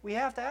soul, we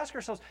have to ask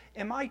ourselves,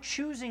 am I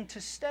choosing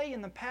to stay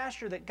in the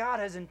pasture that God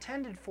has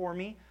intended for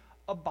me,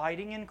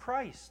 abiding in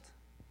Christ?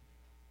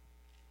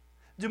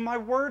 Do my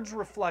words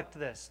reflect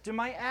this? Do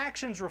my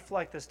actions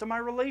reflect this? Do my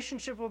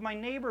relationship with my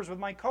neighbors, with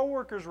my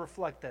coworkers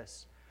reflect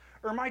this?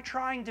 Or am I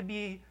trying to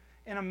be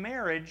in a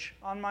marriage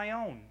on my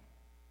own?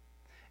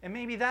 And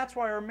maybe that's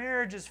why our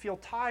marriages feel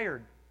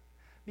tired,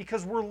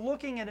 because we're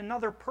looking at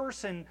another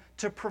person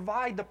to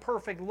provide the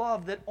perfect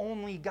love that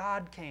only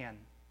God can.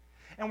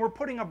 And we're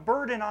putting a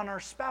burden on our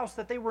spouse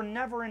that they were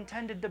never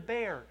intended to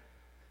bear,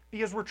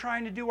 because we're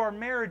trying to do our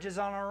marriages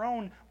on our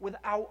own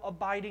without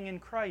abiding in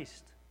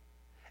Christ.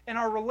 And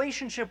our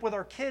relationship with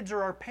our kids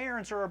or our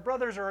parents or our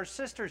brothers or our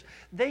sisters,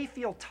 they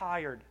feel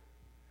tired,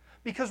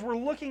 because we're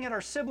looking at our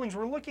siblings,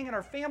 we're looking at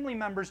our family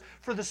members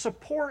for the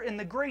support and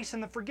the grace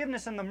and the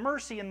forgiveness and the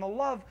mercy and the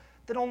love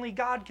that only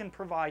God can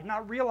provide,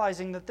 not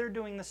realizing that they're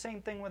doing the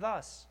same thing with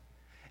us.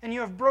 And you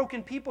have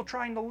broken people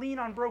trying to lean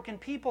on broken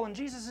people, and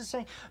Jesus is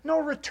saying, no,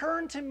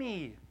 return to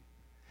me.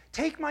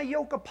 Take my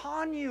yoke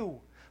upon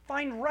you.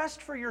 Find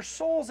rest for your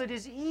souls. It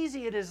is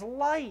easy, it is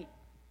light.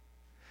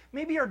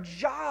 Maybe our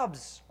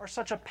jobs are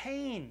such a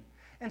pain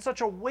and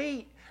such a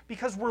weight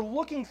because we're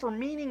looking for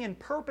meaning and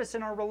purpose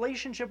in our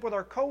relationship with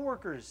our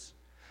coworkers,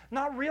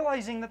 not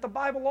realizing that the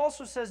Bible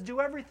also says, do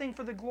everything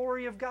for the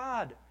glory of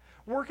God.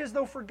 Work as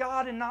though for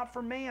God and not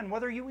for man.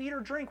 Whether you eat or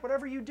drink,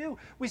 whatever you do.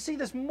 We see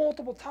this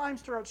multiple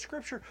times throughout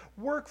Scripture.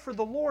 Work for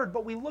the Lord.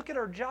 But we look at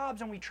our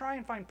jobs and we try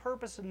and find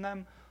purpose in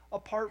them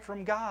apart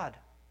from God.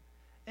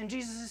 And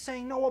Jesus is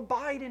saying, no,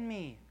 abide in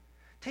me.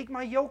 Take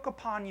my yoke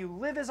upon you.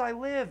 Live as I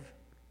live.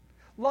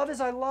 Love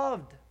as I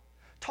loved.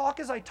 Talk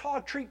as I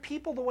talk. Treat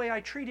people the way I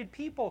treated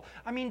people.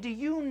 I mean, do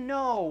you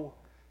know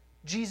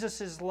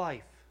Jesus'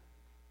 life?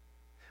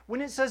 When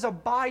it says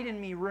abide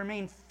in me,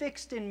 remain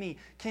fixed in me,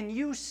 can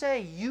you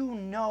say you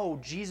know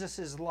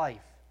Jesus'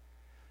 life?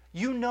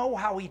 You know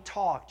how he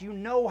talked. You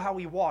know how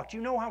he walked.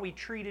 You know how he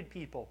treated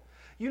people.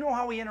 You know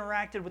how he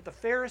interacted with the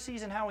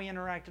Pharisees and how he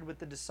interacted with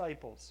the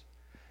disciples.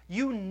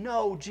 You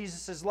know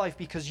Jesus' life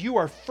because you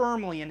are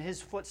firmly in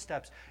his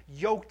footsteps,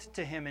 yoked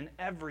to him in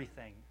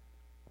everything.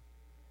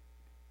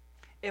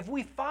 If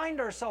we find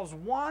ourselves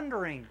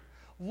wandering,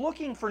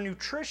 looking for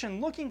nutrition,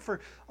 looking for,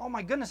 oh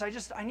my goodness,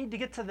 I need to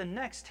get to the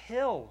next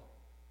hill.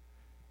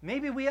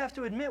 Maybe we have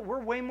to admit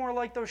we're way more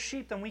like those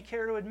sheep than we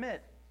care to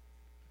admit.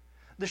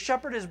 The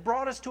shepherd has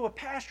brought us to a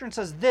pasture and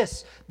says,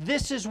 this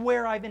is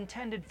where I've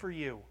intended for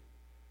you.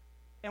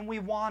 And we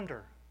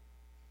wander.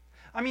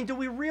 I mean, do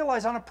we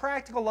realize on a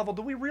practical level,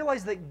 do we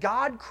realize that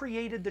God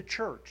created the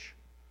church?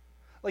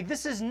 Like,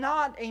 this is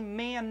not a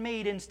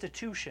man-made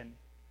institution.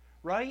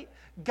 Right?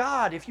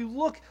 God, if you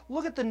look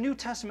at the New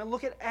Testament,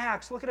 look at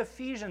Acts, look at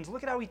Ephesians,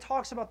 look at how he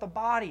talks about the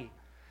body.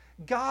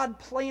 God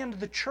planned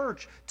the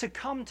church to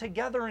come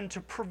together and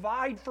to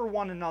provide for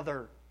one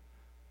another.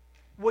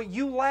 What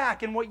you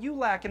lack and what you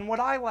lack and what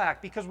I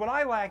lack, because what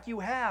I lack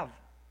you have.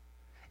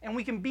 And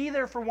we can be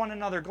there for one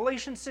another.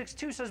 Galatians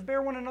 6:2 says,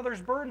 bear one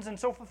another's burdens and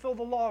so fulfill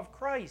the law of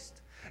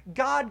Christ.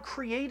 God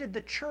created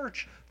the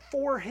church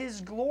for his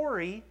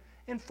glory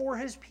and for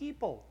his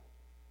people.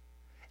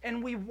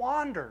 And we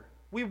wander.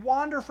 We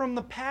wander from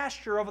the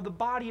pasture of the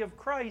body of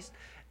Christ,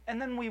 and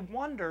then we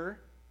wonder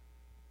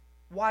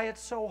why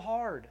it's so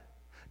hard.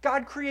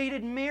 God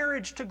created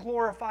marriage to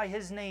glorify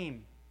his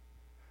name,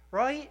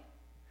 right?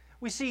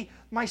 We see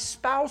my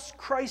spouse,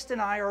 Christ,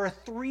 and I are a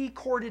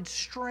three-corded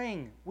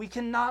string. We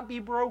cannot be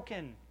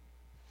broken.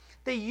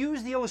 They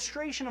use the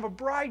illustration of a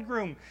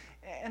bridegroom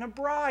and a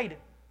bride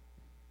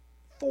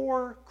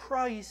for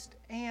Christ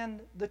and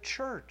the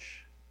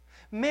church.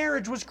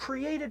 Marriage was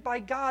created by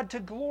God to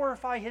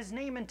glorify his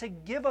name and to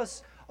give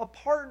us a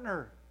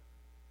partner.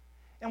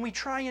 And we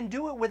try and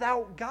do it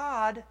without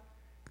God,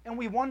 and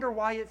we wonder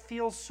why it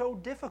feels so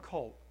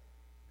difficult.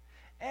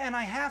 And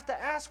I have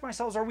to ask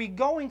myself, are we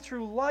going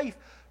through life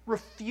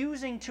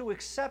refusing to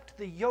accept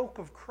the yoke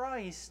of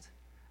Christ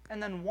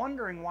and then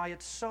wondering why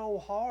it's so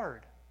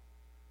hard?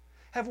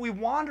 Have we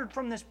wandered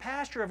from this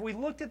pasture? Have we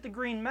looked at the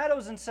green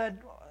meadows and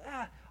said,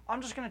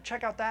 I'm just going to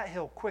check out that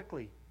hill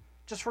quickly?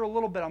 Just for a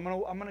little bit, I'm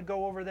going to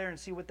go over there and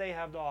see what they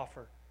have to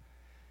offer.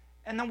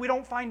 And then we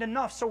don't find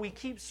enough, so we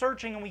keep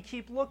searching and we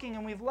keep looking,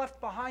 and we've left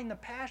behind the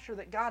pasture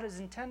that God has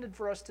intended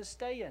for us to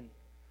stay in.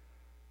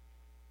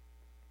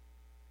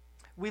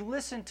 We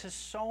listen to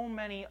so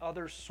many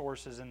other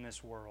sources in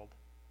this world.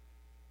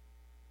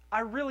 I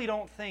really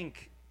don't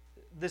think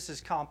this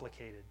is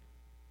complicated.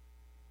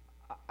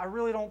 I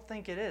really don't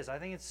think it is. I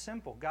think it's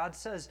simple. God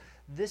says,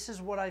 this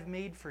is what I've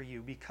made for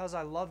you because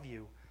I love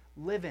you.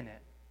 Live in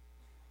it.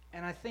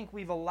 And I think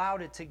we've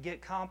allowed it to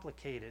get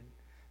complicated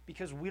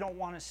because we don't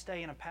want to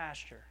stay in a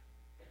pasture.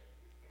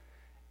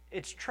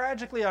 It's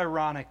tragically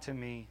ironic to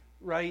me,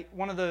 right?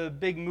 One of the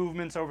big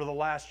movements over the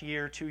last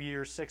year, 2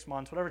 years, 6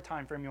 months, whatever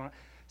time frame you want,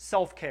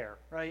 self-care,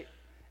 right?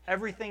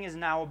 Everything is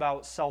now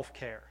about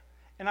self-care.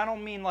 And I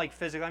don't mean like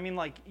physical. I mean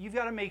like you've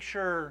got to make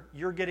sure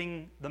you're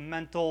getting the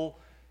mental,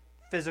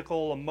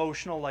 physical,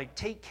 emotional, like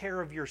take care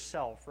of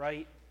yourself,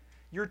 right?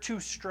 You're too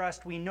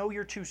stressed. We know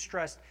you're too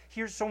stressed.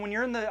 So when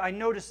you're I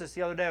noticed this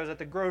the other day. I was at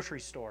the grocery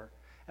store,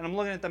 and I'm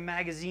looking at the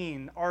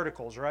magazine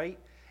articles, right?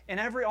 And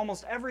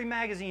almost every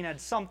magazine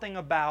had something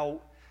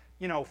about,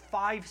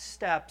 5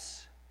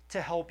 steps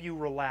to help you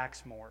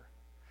relax more.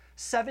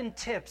 7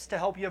 tips to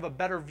help you have a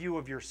better view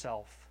of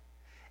yourself.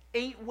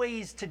 8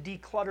 ways to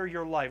declutter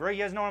your life, right?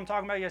 You guys know what I'm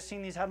talking about? You guys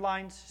seen these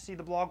headlines? See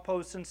the blog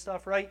posts and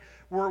stuff, right?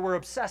 We're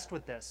obsessed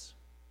with this.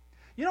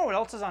 You know what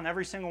else is on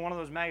every single one of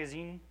those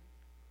magazine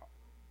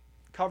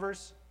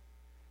covers?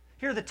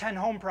 Here are the 10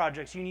 home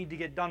projects you need to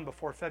get done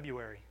before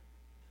February.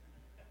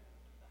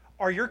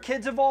 Are your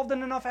kids involved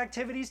in enough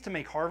activities to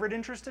make Harvard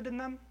interested in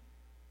them?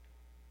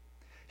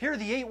 Here are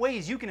the 8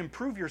 ways you can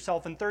improve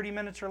yourself in 30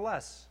 minutes or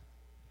less.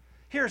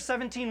 Here are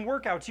 17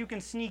 workouts you can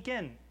sneak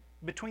in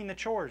between the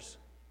chores.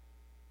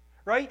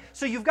 Right?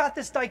 So you've got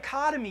this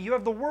dichotomy. You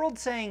have the world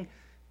saying,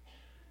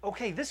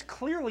 okay, this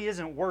clearly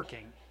isn't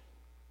working.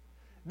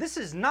 This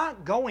is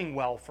not going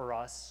well for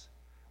us.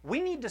 We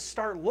need to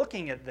start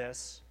looking at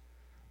this,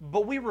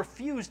 but we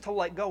refuse to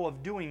let go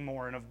of doing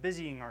more and of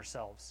busying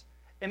ourselves.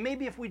 And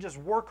maybe if we just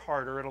work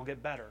harder, it'll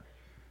get better.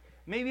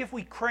 Maybe if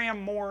we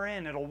cram more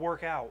in, it'll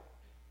work out.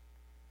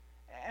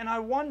 And I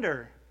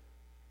wonder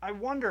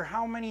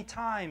how many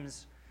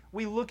times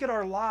we look at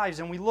our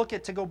lives and we look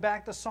at, to go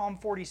back to Psalm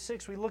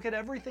 46, we look at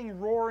everything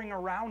roaring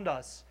around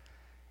us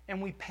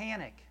and we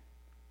panic.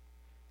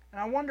 And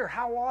I wonder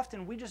how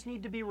often we just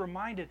need to be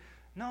reminded,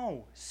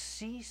 no,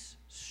 cease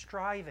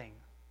striving.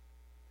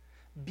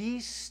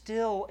 Be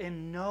still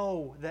and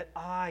know that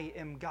I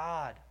am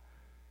God.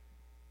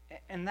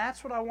 And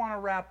that's what I want to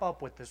wrap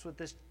up with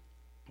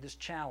this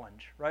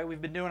challenge, right?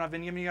 I've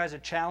been giving you guys a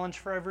challenge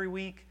for every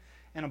week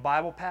and a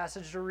Bible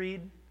passage to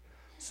read.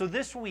 So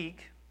this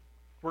week,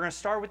 we're going to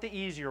start with the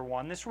easier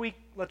one. This week,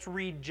 let's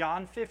read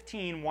John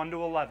 15, 1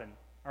 to 11,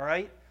 all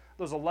right?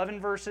 Those 11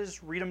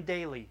 verses, read them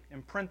daily,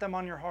 imprint them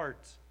on your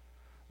hearts.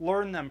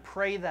 Learn them,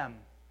 pray them.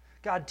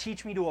 God,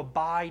 teach me to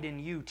abide in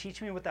you.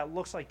 Teach me what that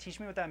looks like. Teach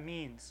me what that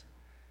means.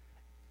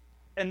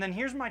 And then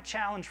here's my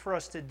challenge for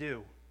us to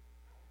do.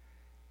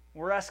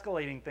 We're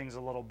escalating things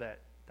a little bit.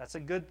 That's a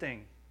good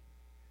thing.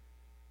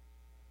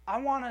 I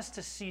want us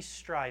to cease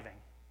striving.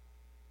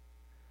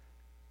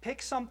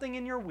 Pick something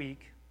in your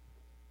week.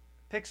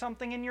 Pick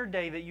something in your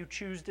day that you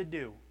choose to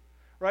do.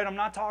 Right? I'm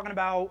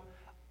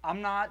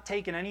not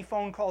taking any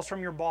phone calls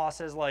from your boss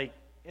as like,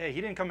 hey,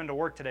 he didn't come into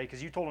work today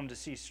because you told him to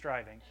cease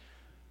striving.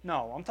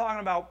 No, I'm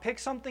talking about pick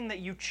something that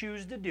you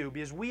choose to do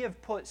because we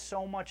have put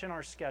so much in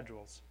our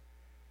schedules.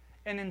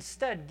 And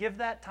instead, give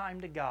that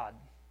time to God.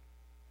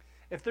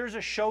 If there's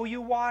a show you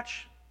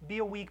watch, be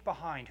a week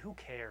behind. Who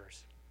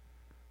cares?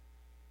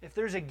 If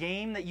there's a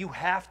game that you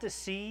have to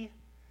see,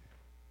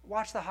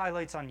 watch the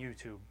highlights on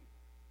YouTube.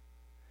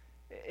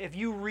 If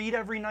you read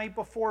every night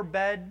before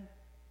bed,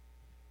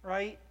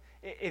 right?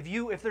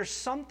 If there's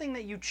something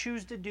that you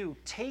choose to do,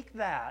 take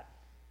that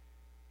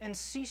and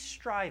cease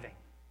striving.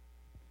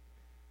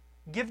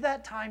 Give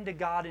that time to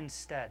God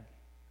instead.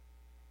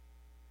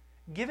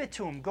 Give it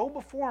to Him. Go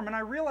before Him. And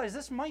I realize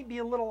this might be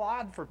a little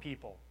odd for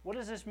people. What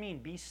does this mean?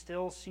 Be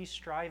still, cease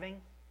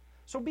striving?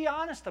 So be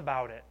honest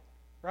about it,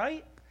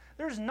 right?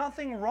 There's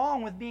nothing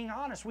wrong with being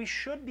honest. We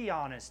should be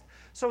honest.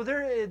 So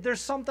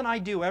there's something I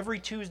do every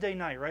Tuesday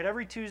night, right?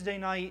 Every Tuesday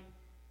night,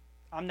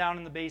 I'm down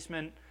in the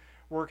basement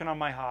working on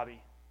my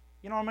hobby.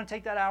 You know, I'm going to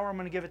take that hour, I'm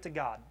going to give it to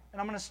God. And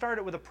I'm going to start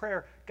it with a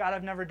prayer. God,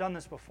 I've never done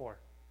this before.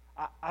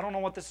 I don't know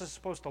what this is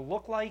supposed to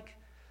look like.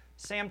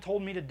 Sam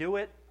told me to do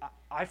it.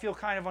 I feel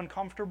kind of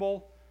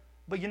uncomfortable.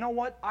 But you know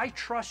what? I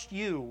trust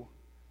you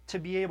to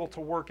be able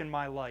to work in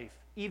my life,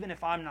 even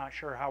if I'm not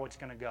sure how it's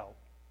going to go.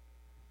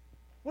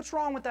 What's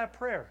wrong with that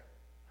prayer?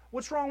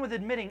 What's wrong with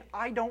admitting,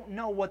 I don't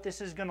know what this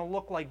is going to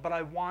look like, but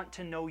I want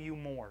to know you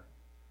more?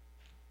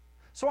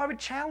 So I would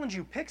challenge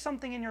you, pick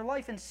something in your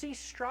life and cease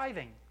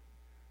striving.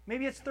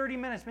 Maybe it's 30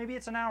 minutes, maybe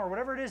it's an hour,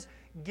 whatever it is,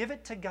 give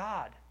it to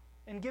God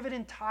and give it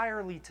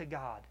entirely to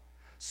God.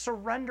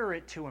 Surrender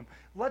it to Him.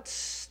 Let's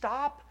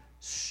stop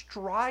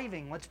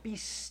striving. Let's be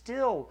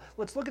still.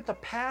 Let's look at the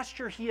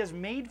pasture He has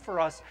made for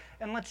us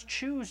and let's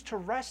choose to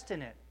rest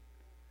in it.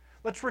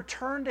 Let's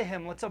return to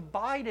Him. Let's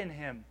abide in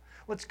Him.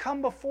 Let's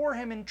come before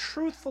Him and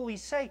truthfully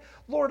say,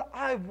 Lord,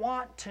 I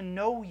want to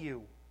know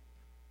you.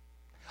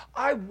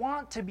 I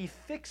want to be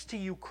fixed to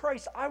you,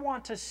 Christ. I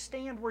want to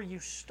stand where you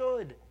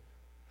stood.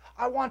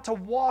 I want to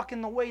walk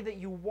in the way that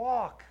you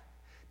walk.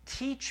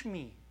 Teach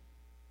me.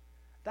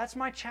 That's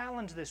my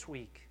challenge this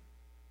week,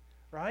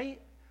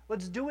 right?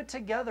 Let's do it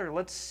together.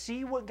 Let's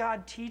see what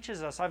God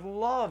teaches us. I've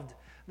loved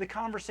the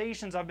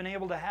conversations I've been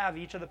able to have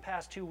each of the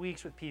past 2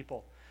 weeks with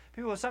people.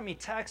 People have sent me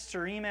texts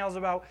or emails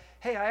about,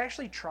 hey, I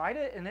actually tried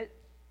it and it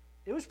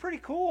was pretty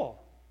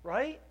cool,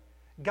 right?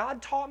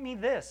 God taught me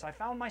this. I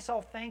found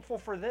myself thankful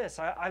for this.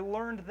 I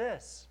learned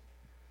this.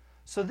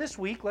 So this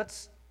week,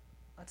 let's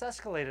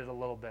escalate it a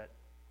little bit.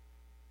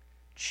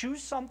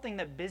 Choose something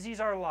that busies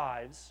our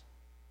lives,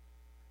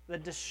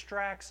 that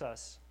distracts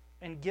us,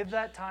 and give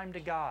that time to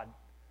God.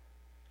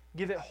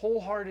 Give it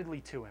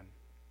wholeheartedly to Him.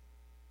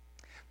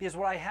 Because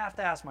what I have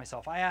to ask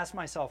myself, I ask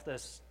myself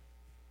this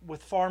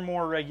with far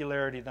more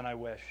regularity than I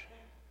wish.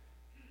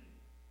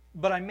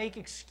 But I make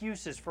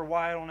excuses for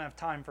why I don't have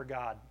time for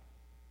God.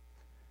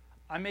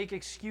 I make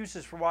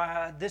excuses for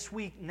why this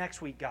week,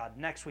 next week, God,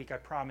 next week I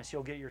promise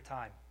you'll get your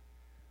time.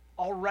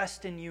 I'll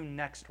rest in you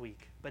next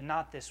week, but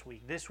not this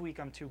week. This week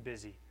I'm too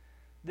busy.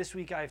 This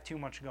week I have too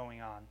much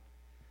going on.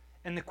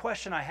 And the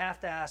question I have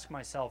to ask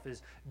myself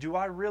is, do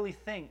I really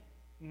think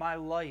my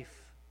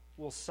life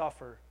will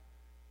suffer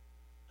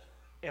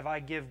if I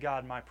give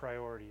God my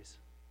priorities.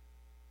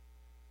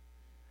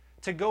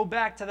 To go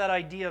back to that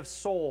idea of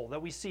soul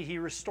that we see, he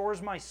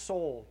restores my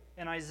soul.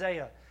 In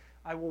Isaiah,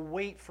 I will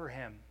wait for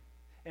him.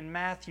 In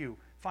Matthew,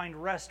 find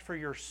rest for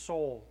your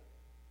soul.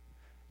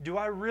 Do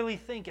I really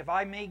think if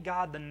I make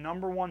God the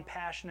number one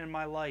passion in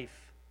my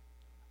life,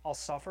 I'll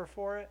suffer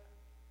for it?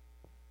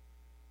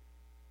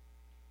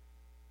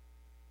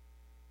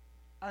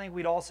 I think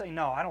we'd all say,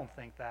 no, I don't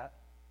think that.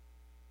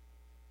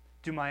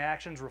 Do my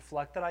actions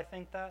reflect that I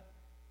think that?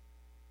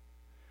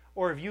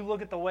 Or if you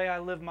look at the way I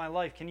live my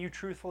life, can you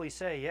truthfully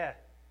say, yeah,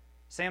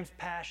 Sam's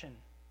passion,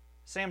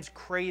 Sam's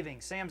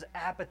craving, Sam's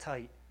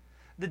appetite,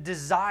 the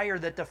desire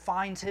that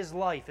defines his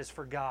life is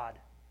for God?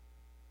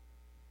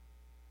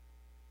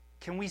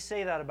 Can we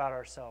say that about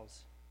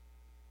ourselves?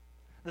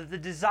 That the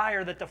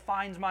desire that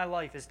defines my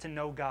life is to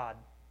know God.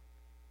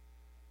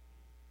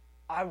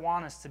 I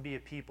want us to be a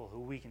people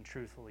who we can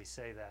truthfully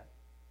say that.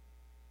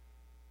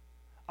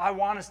 I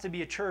want us to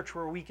be a church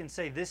where we can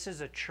say this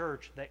is a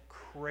church that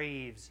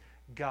craves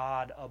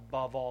God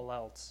above all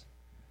else.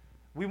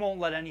 We won't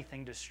let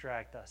anything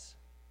distract us.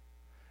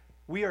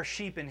 We are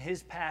sheep in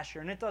his pasture,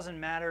 and it doesn't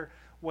matter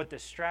what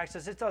distracts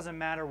us. It doesn't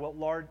matter what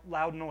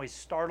loud noise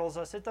startles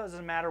us. It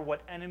doesn't matter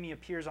what enemy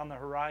appears on the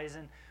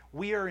horizon.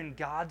 We are in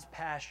God's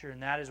pasture,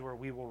 and that is where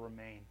we will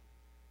remain.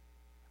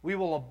 We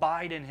will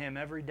abide in him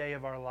every day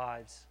of our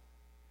lives.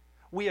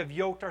 We have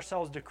yoked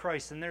ourselves to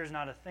Christ, and there's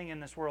not a thing in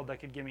this world that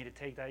could get me to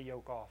take that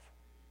yoke off.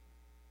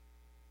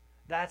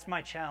 That's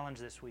my challenge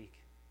this week.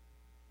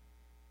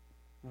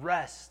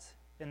 Rest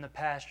in the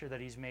pasture that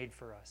he's made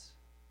for us.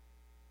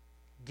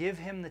 Give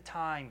him the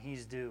time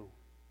he's due.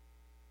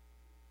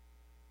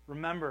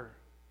 Remember,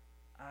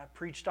 I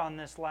preached on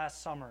this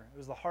last summer. It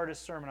was the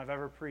hardest sermon I've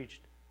ever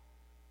preached.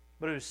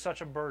 But it was such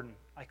a burden.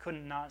 I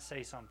couldn't not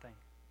say something.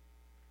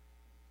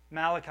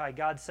 Malachi,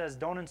 God says,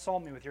 don't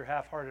insult me with your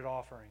half-hearted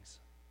offerings.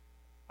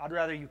 I'd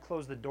rather you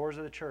close the doors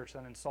of the church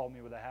than insult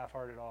me with a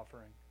half-hearted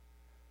offering.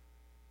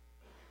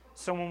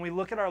 So when we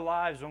look at our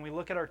lives, when we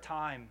look at our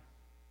time,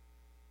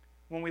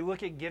 when we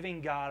look at giving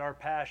God our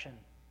passion,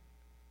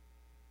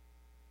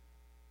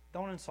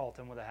 don't insult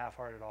him with a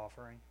half-hearted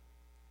offering.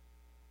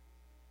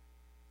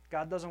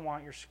 God doesn't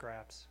want your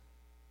scraps.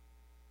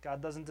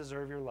 God doesn't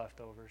deserve your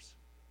leftovers.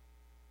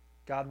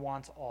 God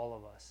wants all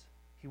of us.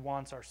 He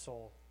wants our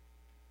soul.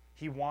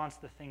 He wants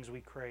the things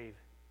we crave.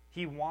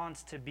 He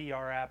wants to be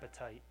our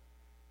appetite.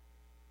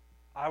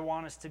 I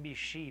want us to be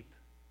sheep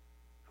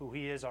who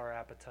he is our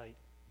appetite.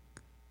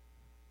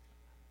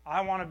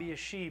 I want to be a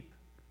sheep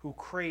who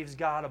craves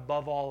God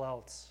above all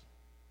else,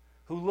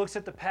 who looks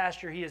at the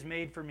pasture he has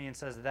made for me and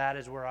says, that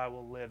is where I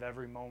will live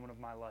every moment of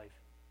my life.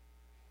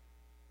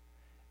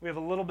 We have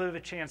a little bit of a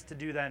chance to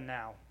do that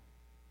now.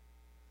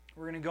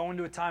 We're going to go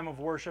into a time of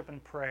worship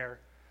and prayer.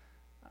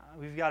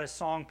 We've got a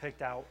song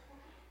picked out.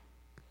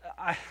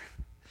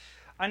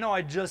 I know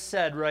I just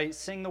said, right,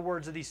 sing the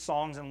words of these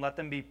songs and let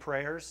them be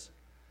prayers.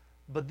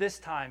 But this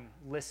time,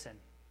 listen.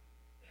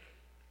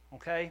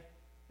 Okay?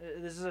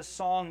 This is a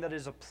song that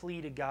is a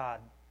plea to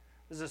God.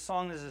 This is a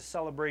song that is a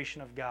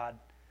celebration of God.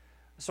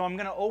 So I'm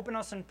going to open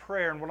us in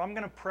prayer, and what I'm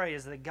going to pray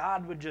is that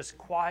God would just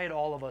quiet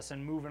all of us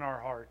and move in our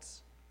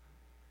hearts.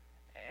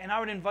 And I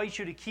would invite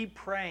you to keep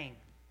praying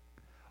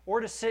or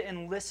to sit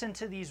and listen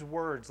to these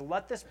words.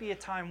 Let this be a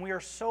time. We are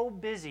so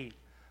busy,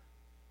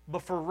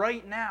 but for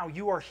right now,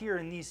 you are here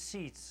in these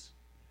seats.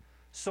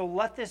 So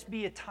let this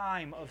be a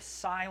time of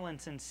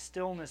silence and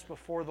stillness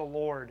before the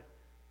Lord.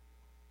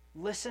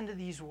 Listen to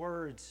these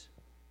words.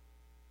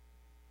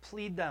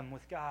 Plead them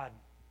with God.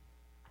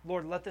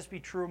 Lord, let this be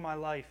true of my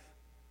life.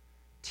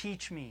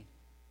 Teach me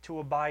to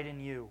abide in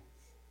you.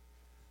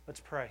 Let's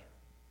pray.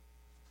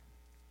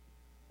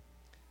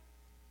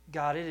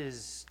 God, it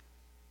is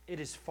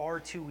far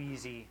too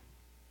easy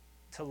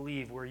to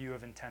leave where you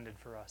have intended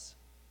for us.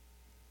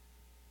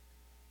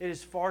 It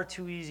is far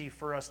too easy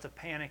for us to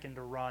panic and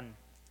to run.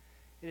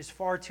 It is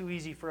far too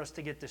easy for us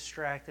to get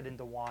distracted and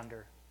to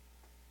wander.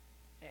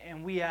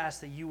 And we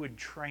ask that you would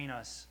train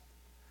us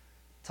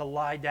to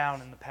lie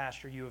down in the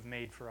pasture you have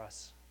made for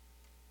us.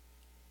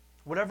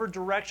 Whatever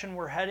direction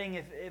we're heading,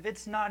 if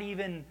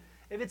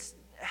it's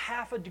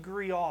half a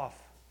degree off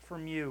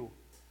from you,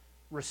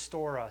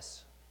 restore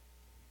us.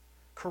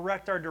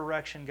 Correct our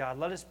direction, God.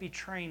 Let us be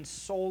trained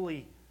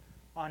solely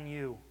on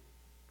you.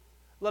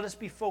 Let us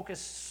be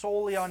focused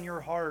solely on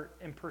your heart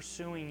in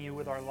pursuing you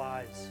with our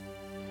lives.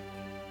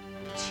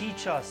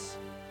 Teach us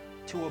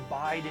to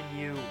abide in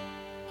you.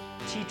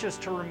 Teach us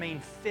to remain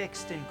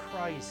fixed in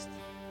Christ.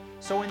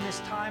 So in this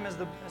time as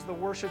the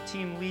worship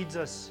team leads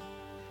us,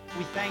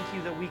 we thank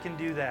you that we can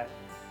do that.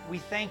 We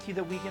thank you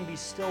that we can be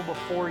still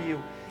before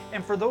you.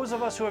 And for those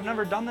of us who have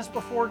never done this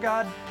before,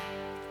 God,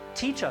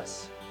 teach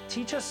us.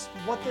 Teach us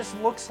what this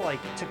looks like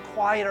to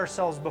quiet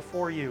ourselves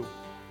before you,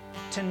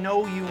 to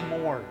know you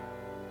more.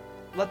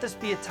 Let this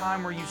be a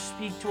time where you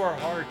speak to our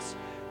hearts,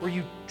 where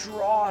you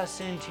draw us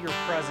into your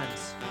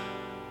presence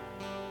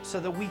so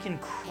that we can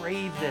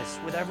crave this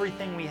with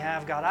everything we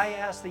have, God. I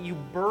ask that you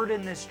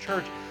burden this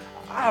church.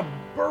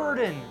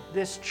 Burden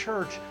this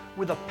church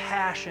with a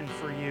passion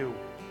for you.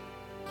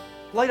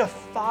 Light a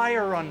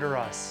fire under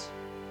us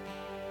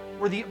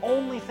where the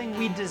only thing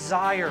we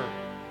desire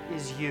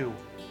is you.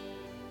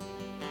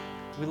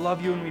 We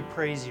love you and we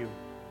praise you.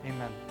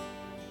 Amen.